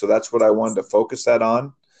things. So that's what I wanted to focus that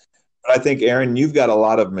on. But I think, Aaron, you've got a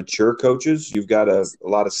lot of mature coaches. You've got a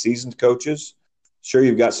lot of seasoned coaches. Sure,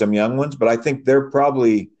 you've got some young ones, but I think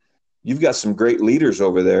you've got some great leaders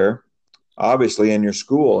over there, obviously, in your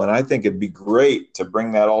school. And I think it'd be great to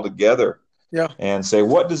bring that all together and say,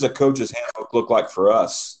 what does a coach's handbook look like for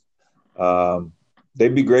us?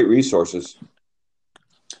 They'd be great resources.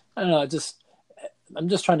 I don't know, I'm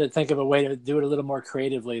just trying to think of a way to do it a little more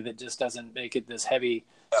creatively that just doesn't make it this heavy,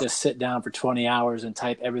 just sit down for 20 hours and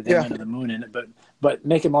type everything under the moon in it, but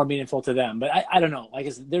make it more meaningful to them. But I don't know. Like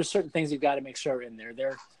there's certain things you've got to make sure are in there.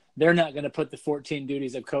 They're not going to put the 14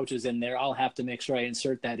 duties of coaches in there. I'll have to make sure I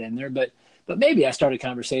insert that in there. But maybe I start a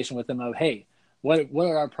conversation with them of, hey, what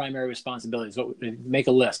are our primary responsibilities? Make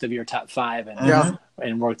a list of your top 5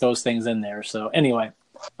 and work those things in there. So anyway.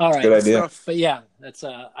 All right. Good idea. But yeah, that's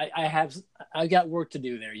I've got work to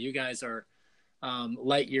do there. You guys are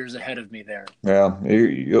light years ahead of me there. Yeah,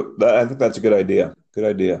 I think that's a good idea. Good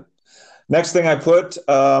idea. Next thing I put,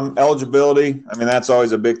 eligibility. I mean, that's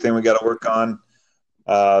always a big thing we got to work on.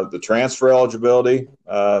 The transfer eligibility.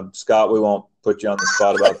 Scott, we won't put you on the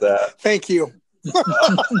spot about that. Thank you.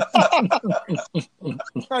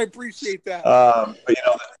 I appreciate that. But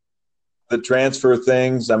the transfer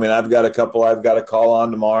things. I mean, I've got a call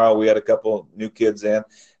on tomorrow. We had a couple new kids in,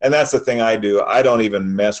 and that's the thing I do. I don't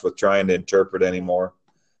even mess with trying to interpret anymore.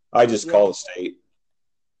 I just call the state.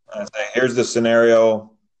 I say, here's the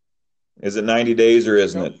scenario. Is it 90 days or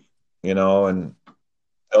isn't it? And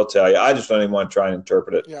they'll tell you. I just don't even want to try and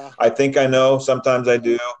interpret it. Yeah. I think I know. Sometimes I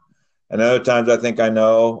do. And other times I think I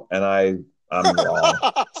know, and I'm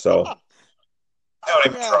wrong. So I don't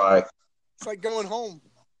even try. It's like going home.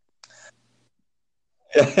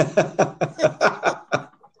 And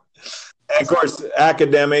of course,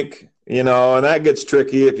 academic, and that gets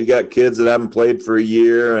tricky if you got kids that haven't played for a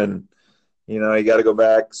year and, you got to go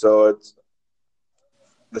back. So it's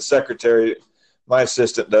the secretary, my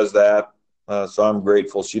assistant does that. So I'm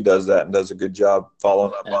grateful she does that and does a good job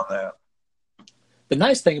following up on that. The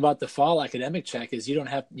nice thing about the fall academic check is you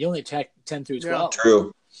only check 10 through 12.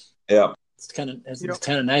 True. Yeah. It's kind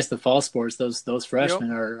of nice. The fall sports, those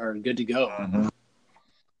freshmen are good to go. Mm-hmm.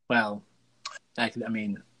 Well, I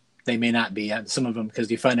mean, they may not be some of them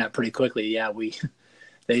because you find out pretty quickly. Yeah,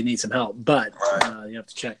 they need some help, but you have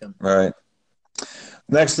to check them. Right.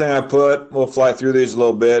 Next thing I put, we'll fly through these a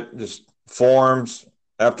little bit. Just forms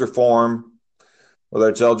after form, whether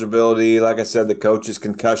it's eligibility, like I said, the coach's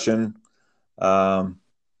concussion.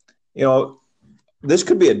 This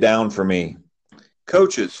could be a down for me.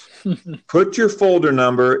 Coaches, put your folder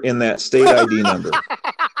number in that state ID number.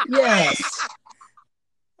 Yes.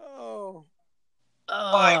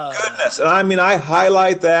 My goodness. And I mean, I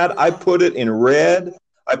highlight that. I put it in red.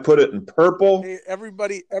 I put it in purple. Hey,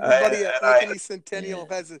 everybody at Anthony Centennial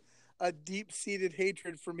has a deep-seated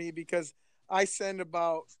hatred for me because I send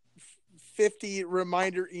about 50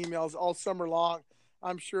 reminder emails all summer long.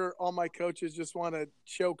 I'm sure all my coaches just want to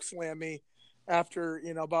choke slam me after,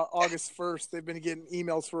 about August 1st. They've been getting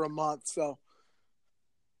emails for a month. So.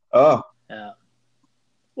 Oh. Yeah.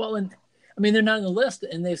 Well, and I mean, they're not on the list,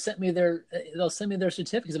 and they'll send me their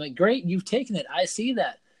certificates. I'm like, great, you've taken it. I see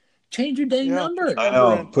that. Change your dang number. I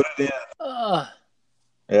know. Put it in.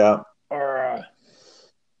 Yeah.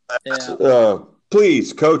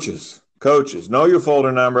 Please, coaches, know your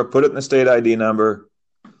folder number. Put it in the state ID number.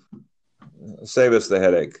 Save us the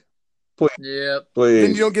headache. Please. Yep. Please.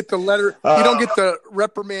 Then you don't get the letter. You don't get the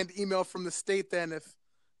reprimand email from the state then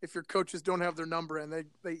if your coaches don't have their number and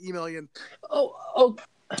they email you. Oh.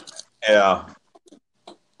 Yeah.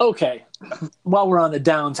 Okay. While we're on the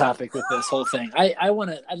down topic with this whole thing,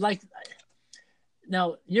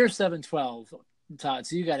 now you're 7-12, Todd,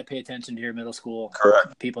 so you got to pay attention to your middle school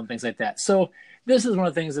people and things like that. So this is one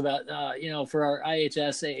of the things about, for our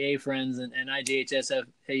IHSAA friends and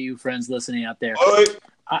IGHSAU friends listening out there.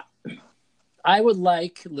 I would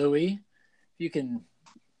like, Louie, if can,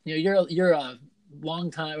 you're a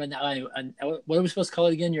long time, and what are we supposed to call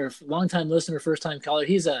it again? You're a long time listener, first time caller.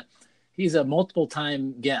 He's a multiple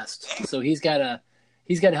time guest, so he's got to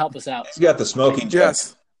help us out. He's got the smoking gun.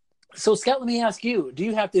 Yes. So Scott, let me ask you: do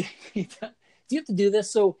you have to do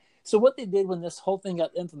this? So what they did when this whole thing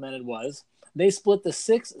got implemented was they split the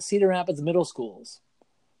 6 Cedar Rapids middle schools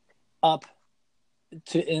up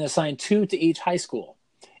and assigned 2 to each high school,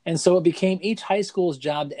 and so it became each high school's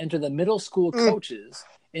job to enter the middle school coaches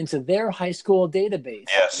into their high school database.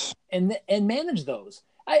 Yes. And manage those.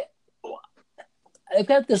 I've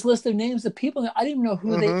got this list of names of people that I didn't even know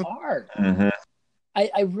who they are. Mm-hmm.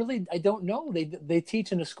 I don't know. They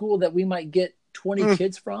teach in a school that we might get 20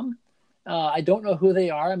 kids from. I don't know who they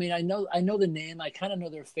are. I mean, I know the name. I kind of know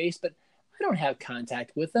their face, but I don't have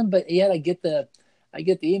contact with them. But yet I get the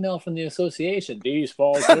email from the association. These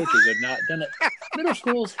fall coaches have not done it. Middle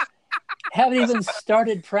schools haven't even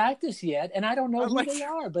started practice yet, and I don't know who they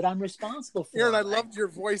are, but I'm responsible for Aaron, it. I loved your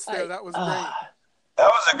voice there. That was great. That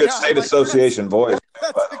was a good state association voice,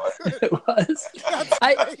 by the way. It was.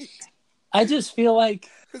 I just feel like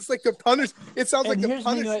it's like the Punisher. It sounds like the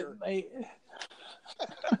Punisher.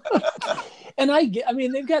 And I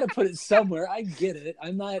mean, they've got to put it somewhere. I get it.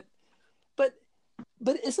 I'm not,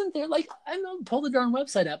 but isn't there, like, I don't know, pull the darn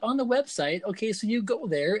website up. On the website, okay, so you go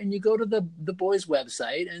there and you go to the boys'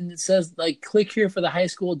 website and it says, like, click here for the high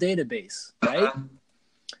school database, right?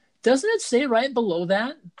 Doesn't it say right below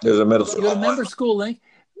that? There's a middle school. Go to member school link.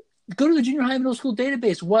 Go to the junior high middle school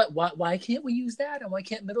database. Why can't we use that? And why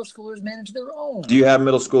can't middle schoolers manage their own? Do you have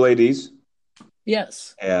middle school ADs?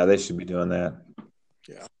 Yes. Yeah, they should be doing that.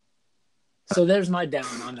 Yeah. So there's my down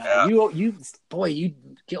on that. Yeah. You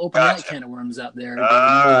open that can of worms up there.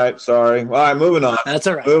 All right, sorry. All right, moving on. That's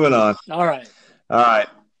all right. Moving on. All right.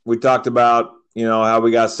 We talked about, how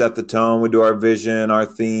we got to set the tone. We do our vision, our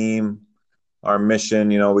theme, our mission.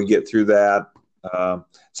 We get through that.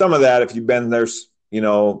 Some of that, if you've been there,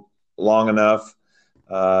 long enough,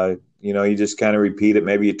 you just kind of repeat it.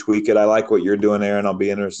 Maybe you tweak it. I like what you're doing, Aaron. I'll be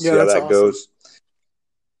interested to see how that goes.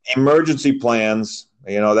 Emergency plans.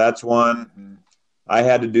 That's one. I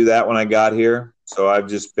had to do that when I got here. So I've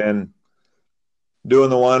just been doing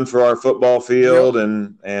the one for our football field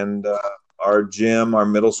and our gym, our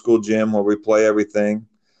middle school gym where we play everything,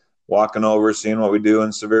 walking over, seeing what we do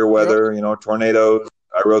in severe weather, tornadoes.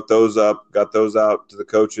 I wrote those up, got those out to the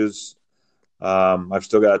coaches. I've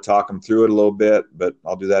still got to talk them through it a little bit, but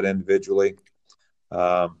I'll do that individually.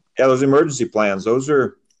 Those emergency plans,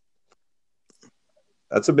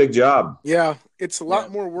 that's a big job. Yeah, it's a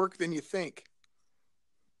lot more work than you think.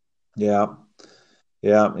 Yeah.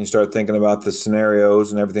 You start thinking about the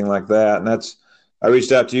scenarios and everything like that. And I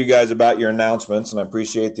reached out to you guys about your announcements, and I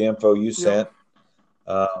appreciate the info you sent.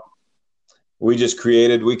 We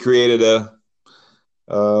created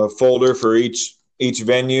a folder for each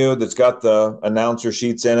venue that's got the announcer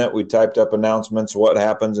sheets in it. We typed up announcements, what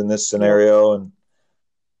happens in this scenario, and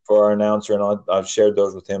for our announcer, and I've shared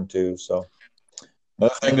those with him too. So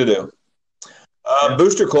another thing to do.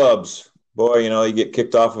 Booster clubs. Boy, you get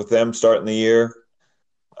kicked off with them starting the year,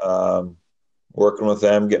 working with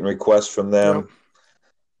them, getting requests from them.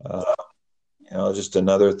 Just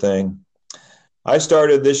another thing. I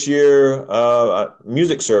started this year a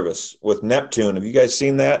music service with Neptune. Have you guys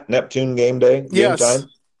seen that? Neptune Game Day? Yes.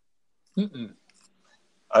 Game time?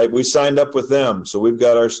 We signed up with them, so we've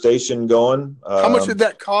got our station going. How much did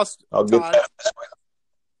that cost, I'll get that.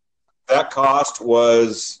 That cost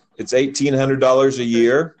it's $1,800 a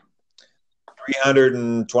year,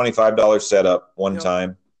 $325 setup one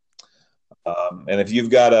time. And if you've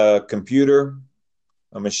got a computer,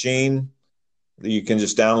 a machine, you can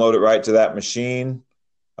just download it right to that machine.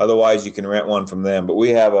 Otherwise, you can rent one from them. But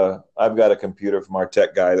I've got a computer from our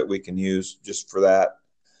tech guy that we can use just for that.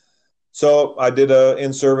 So I did a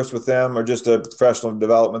in-service with them, or just a professional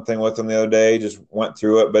development thing with them the other day. Just went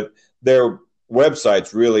through it, but their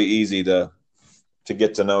website's really easy to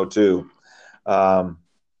get to know too. So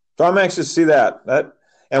I'm anxious to see that.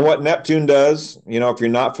 And what Neptune does, if you're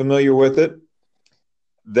not familiar with it,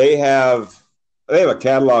 they have a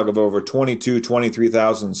catalog of over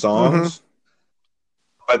 23,000 songs,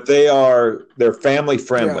 but they're family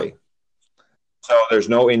friendly. Yeah. So there's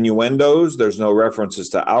no innuendos. There's no references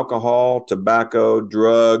to alcohol, tobacco,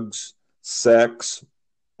 drugs, sex.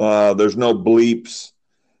 There's no bleeps.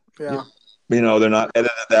 Yeah. They're not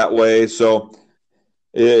edited that way. So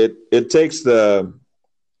it takes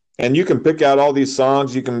and you can pick out all these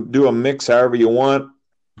songs. You can do a mix however you want.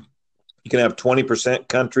 You can have 20%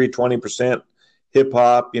 country, 20% hip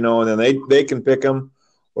hop, and then they can pick them,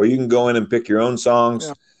 or you can go in and pick your own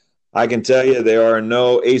songs. I can tell you there are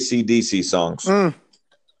no AC/DC songs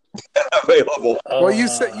available. Well, you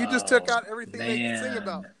said you just took out everything man. they could sing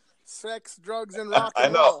about: sex, drugs, and rock I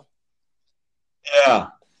and know. roll. Yeah.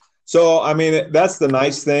 So, I mean, that's the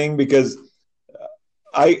nice thing, because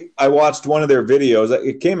I watched one of their videos.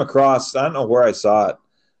 It came across, I don't know where I saw it.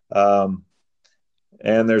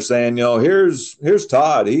 And they're saying, here's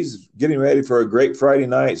Todd. He's getting ready for a great Friday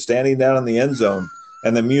night, standing down in the end zone,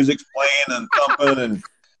 and the music's playing and thumping,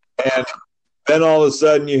 and then all of a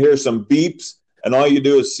sudden you hear some beeps, and all you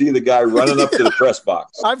do is see the guy running up to the press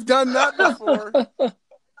box. I've done that before.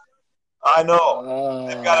 I know.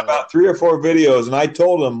 They've got about 3 or 4 videos, and I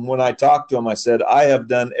told them when I talked to them, I said, I have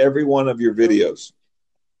done every one of your videos.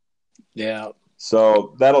 Yeah.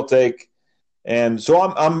 So that'll take, and so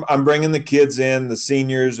I'm bringing the kids in, the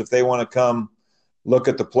seniors, if they want to come look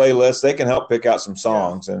at the playlist, they can help pick out some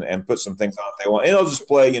songs and put some things on if they want. And it'll just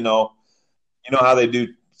play, you know how they do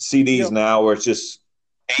CDs now, where it's just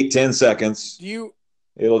 8-10 seconds.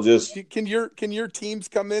 It'll just. Can your teams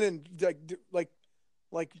come in and like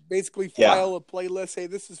basically file a playlist? Hey,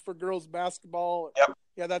 this is for girls basketball. Yep.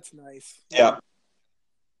 Yeah, that's nice. Yeah.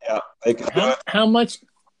 They can do it. How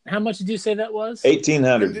much did you say that was?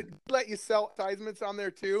 $1,800. Did it let you sell advertisements on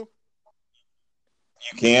there too?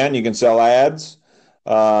 You can sell ads.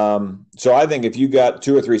 So I think if you got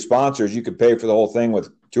 2 or 3 sponsors, you could pay for the whole thing with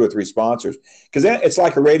 2 or 3 sponsors, because it's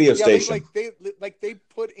like a radio station. They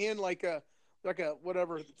put in like a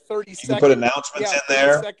whatever 30 second. You can put announcements in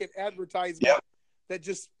there. 30-second advertisement that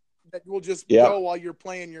will just go while you're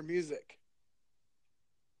playing your music.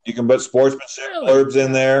 You can put sportsmanship blurbs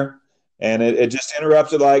in there, and it just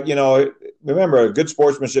interrupts it. Like, remember, good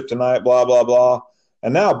sportsmanship tonight, blah blah blah.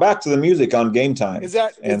 And now back to the music on game time.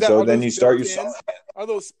 So then you start your song. Are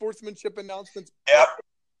those sportsmanship announcements? Yep.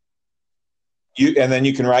 And then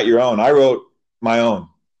you can write your own. I wrote my own.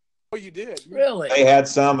 Oh, you did? Really? They had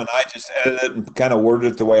some, and I just edited it and kind of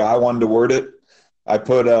worded it the way I wanted to word it. I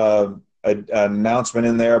put an announcement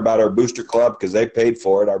in there about our booster club, because they paid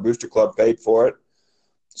for it. Our booster club paid for it.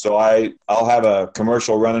 So I'll have a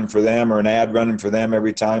commercial running for them, or an ad running for them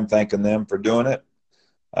every time, thanking them for doing it.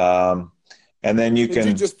 And then you can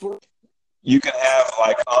have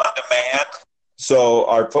like on demand. So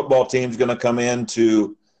our football team's going to come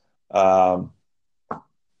into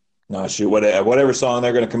whatever song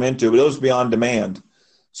they're going to come into, but those will be on demand.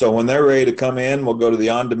 So when they're ready to come in, we'll go to the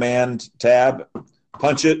on demand tab,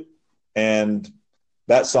 punch it, and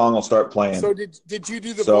that song will start playing. So did you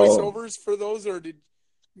do the voiceovers for those, or did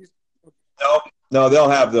you? No, they'll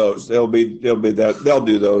have those. They'll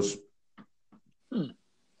do those.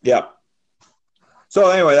 Yeah. So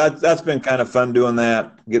anyway, that's been kind of fun doing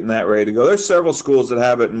that, getting that ready to go. There's several schools that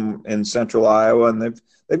have it in central Iowa, and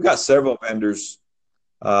they've got several vendors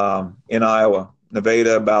in Iowa.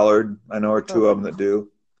 Nevada, Ballard, I know are 2 of them that do.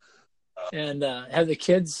 And have the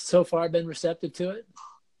kids so far been receptive to it?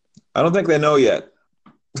 I don't think they know yet.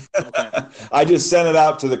 Okay. I just sent it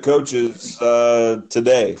out to the coaches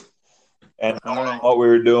today, and what we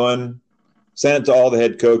were doing. Sent it to all the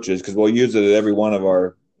head coaches, because we'll use it at every one of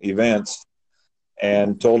our events.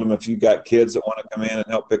 And told them, if you got kids that want to come in and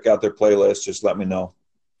help pick out their playlist, just let me know.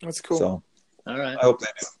 That's cool. So, all right. I hope they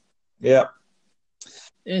do. Yeah.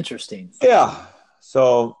 Interesting. Yeah.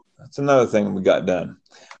 So that's another thing we got done.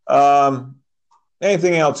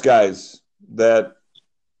 Anything else, guys, that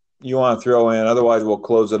you want to throw in? Otherwise, we'll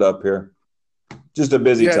close it up here. Just a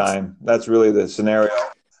busy time. That's really the scenario.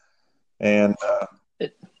 And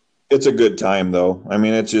it's a good time, though. I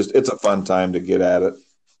mean, it's a fun time to get at it.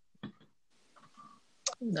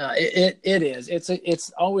 No, it is.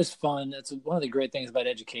 It's always fun. It's one of the great things about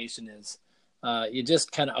education is you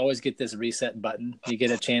just kind of always get this reset button. You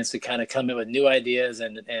get a chance to kind of come in with new ideas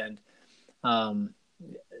and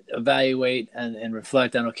evaluate and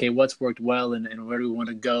reflect on, okay, what's worked well and where do we want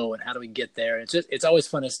to go and how do we get there. It's always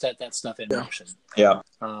fun to set that stuff in motion. Yeah.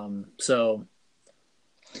 So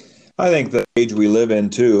I think the age we live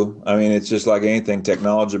in too. I mean, it's just like anything.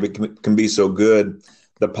 Technology can be so good.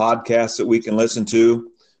 The podcasts that we can listen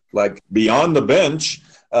to, like Beyond the Bench,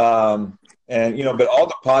 but all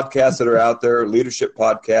the podcasts that are out there, leadership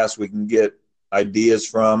podcasts, we can get ideas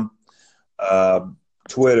from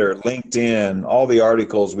Twitter, LinkedIn, all the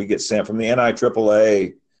articles we get sent from the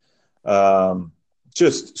NIAAA,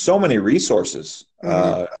 just so many resources.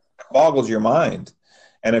 It boggles your mind.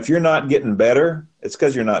 And if you're not getting better, it's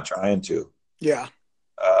because you're not trying to. Yeah.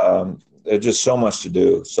 There's just so much to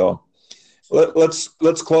do. So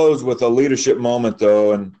let's close with a leadership moment,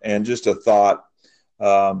 though, and just a thought.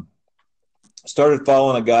 Started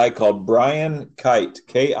following a guy called Brian Kite,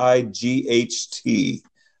 Kight.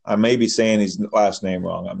 I may be saying his last name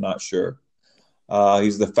wrong. I'm not sure.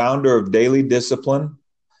 He's the founder of Daily Discipline,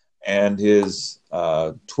 and his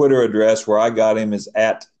Twitter address where I got him is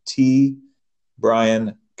at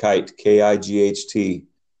 @TBrianKite, KIGHT,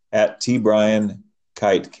 at @TBrianKite,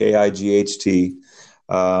 KIGHT.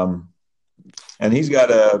 And he's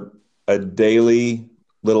got a daily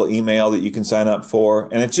little email that you can sign up for,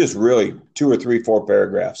 and it's just really 2 or 3, 4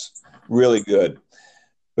 paragraphs, really good.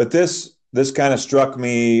 But this kind of struck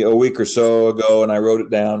me a week or so ago, and I wrote it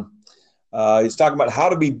down. He's talking about how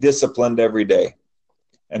to be disciplined every day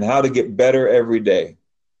and how to get better every day.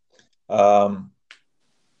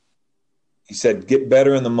 He said, get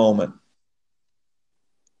better in the moment.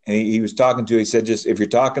 And he said, just if you're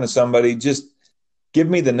talking to somebody, just give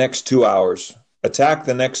me the next 2 hours. Attack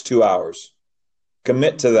the next 2 hours.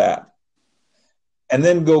 Commit to that. And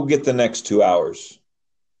then go get the next 2 hours.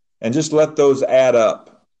 And just let those add up.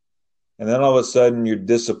 And then all of a sudden your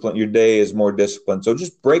day is more disciplined. So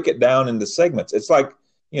just break it down into segments. It's like,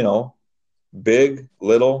 big,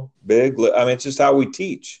 little, big. I mean, it's just how we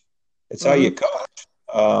teach. It's how you coach.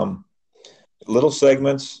 Little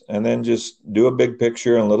segments, and then just do a big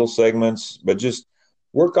picture in little segments, but just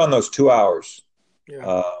work on those 2 hours.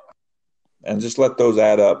 Yeah. And just let those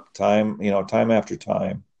add up time after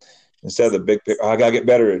time, instead of the big picture. I got to get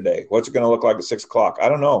better today. What's it going to look like at 6 o'clock? I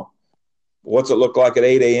don't know. What's it look like at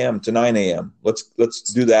 8 a.m. to 9 a.m.? Let's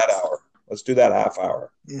do that hour. Let's do that half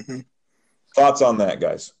hour. Mm-hmm. Thoughts on that,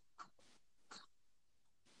 guys?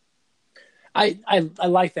 I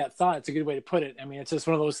like that thought. It's a good way to put it. I mean, it's just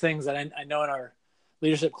one of those things that I know in our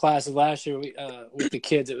leadership classes last year with the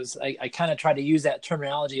kids, it was I kind of tried to use that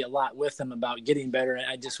terminology a lot with them about getting better. And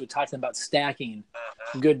I just would talk to them about stacking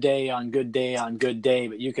good day on good day on good day.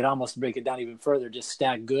 But you could almost break it down even further. Just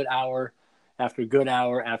stack good hour after good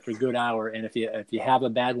hour after good hour. And if you have a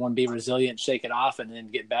bad one, be resilient, shake it off, and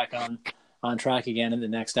then get back on track again in the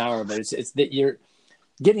next hour. But it's that you're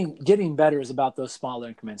getting better is about those small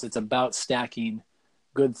increments. It's about stacking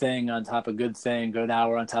good thing on top of good thing, good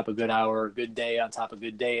hour on top of good hour, good day on top of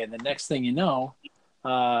good day. And the next thing you know,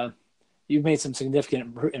 you've made some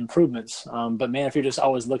significant improvements. But man, if you're just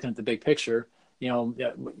always looking at the big picture,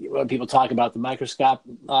 when people talk about the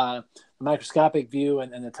microscopic view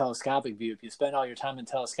and the telescopic view, if you spend all your time in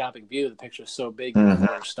telescopic view, the picture is so big, you don't know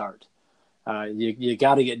where to start. You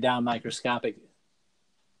got to get down microscopic,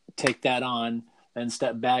 take that on, then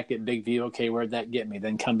step back at big view. Okay, where'd that get me?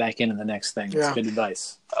 Then come back in the next thing. It's good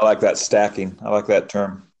advice. I like that stacking. I like that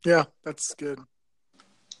term. Yeah, that's good.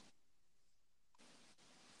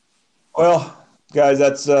 Well, guys,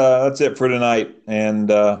 that's it for tonight. And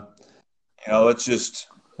let's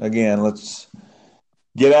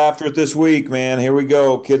get after it this week, man. Here we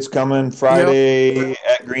go. Kids coming Friday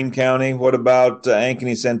at Greene County. What about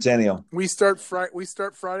Ankeny Centennial? We start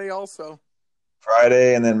Friday also.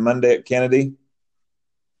 Friday, and then Monday at Kennedy.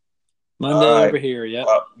 Monday over here, yeah.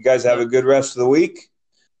 Well, you guys have a good rest of the week,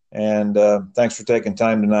 and thanks for taking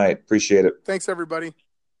time tonight. Appreciate it. Thanks, everybody. You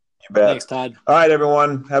bet. Thanks, Todd. All right,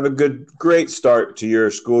 everyone. Have a great start to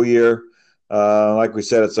your school year. Like we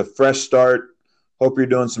said, it's a fresh start. Hope you're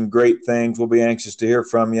doing some great things. We'll be anxious to hear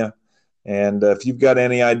from you. And if you've got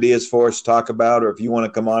any ideas for us to talk about, or if you want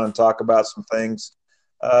to come on and talk about some things,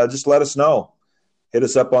 just let us know. Hit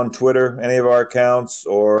us up on Twitter, any of our accounts,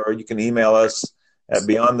 or you can email us at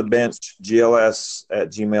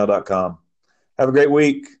beyondthebenchgls@gmail.com. Have a great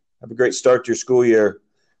week. Have a great start to your school year,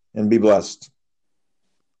 and be blessed.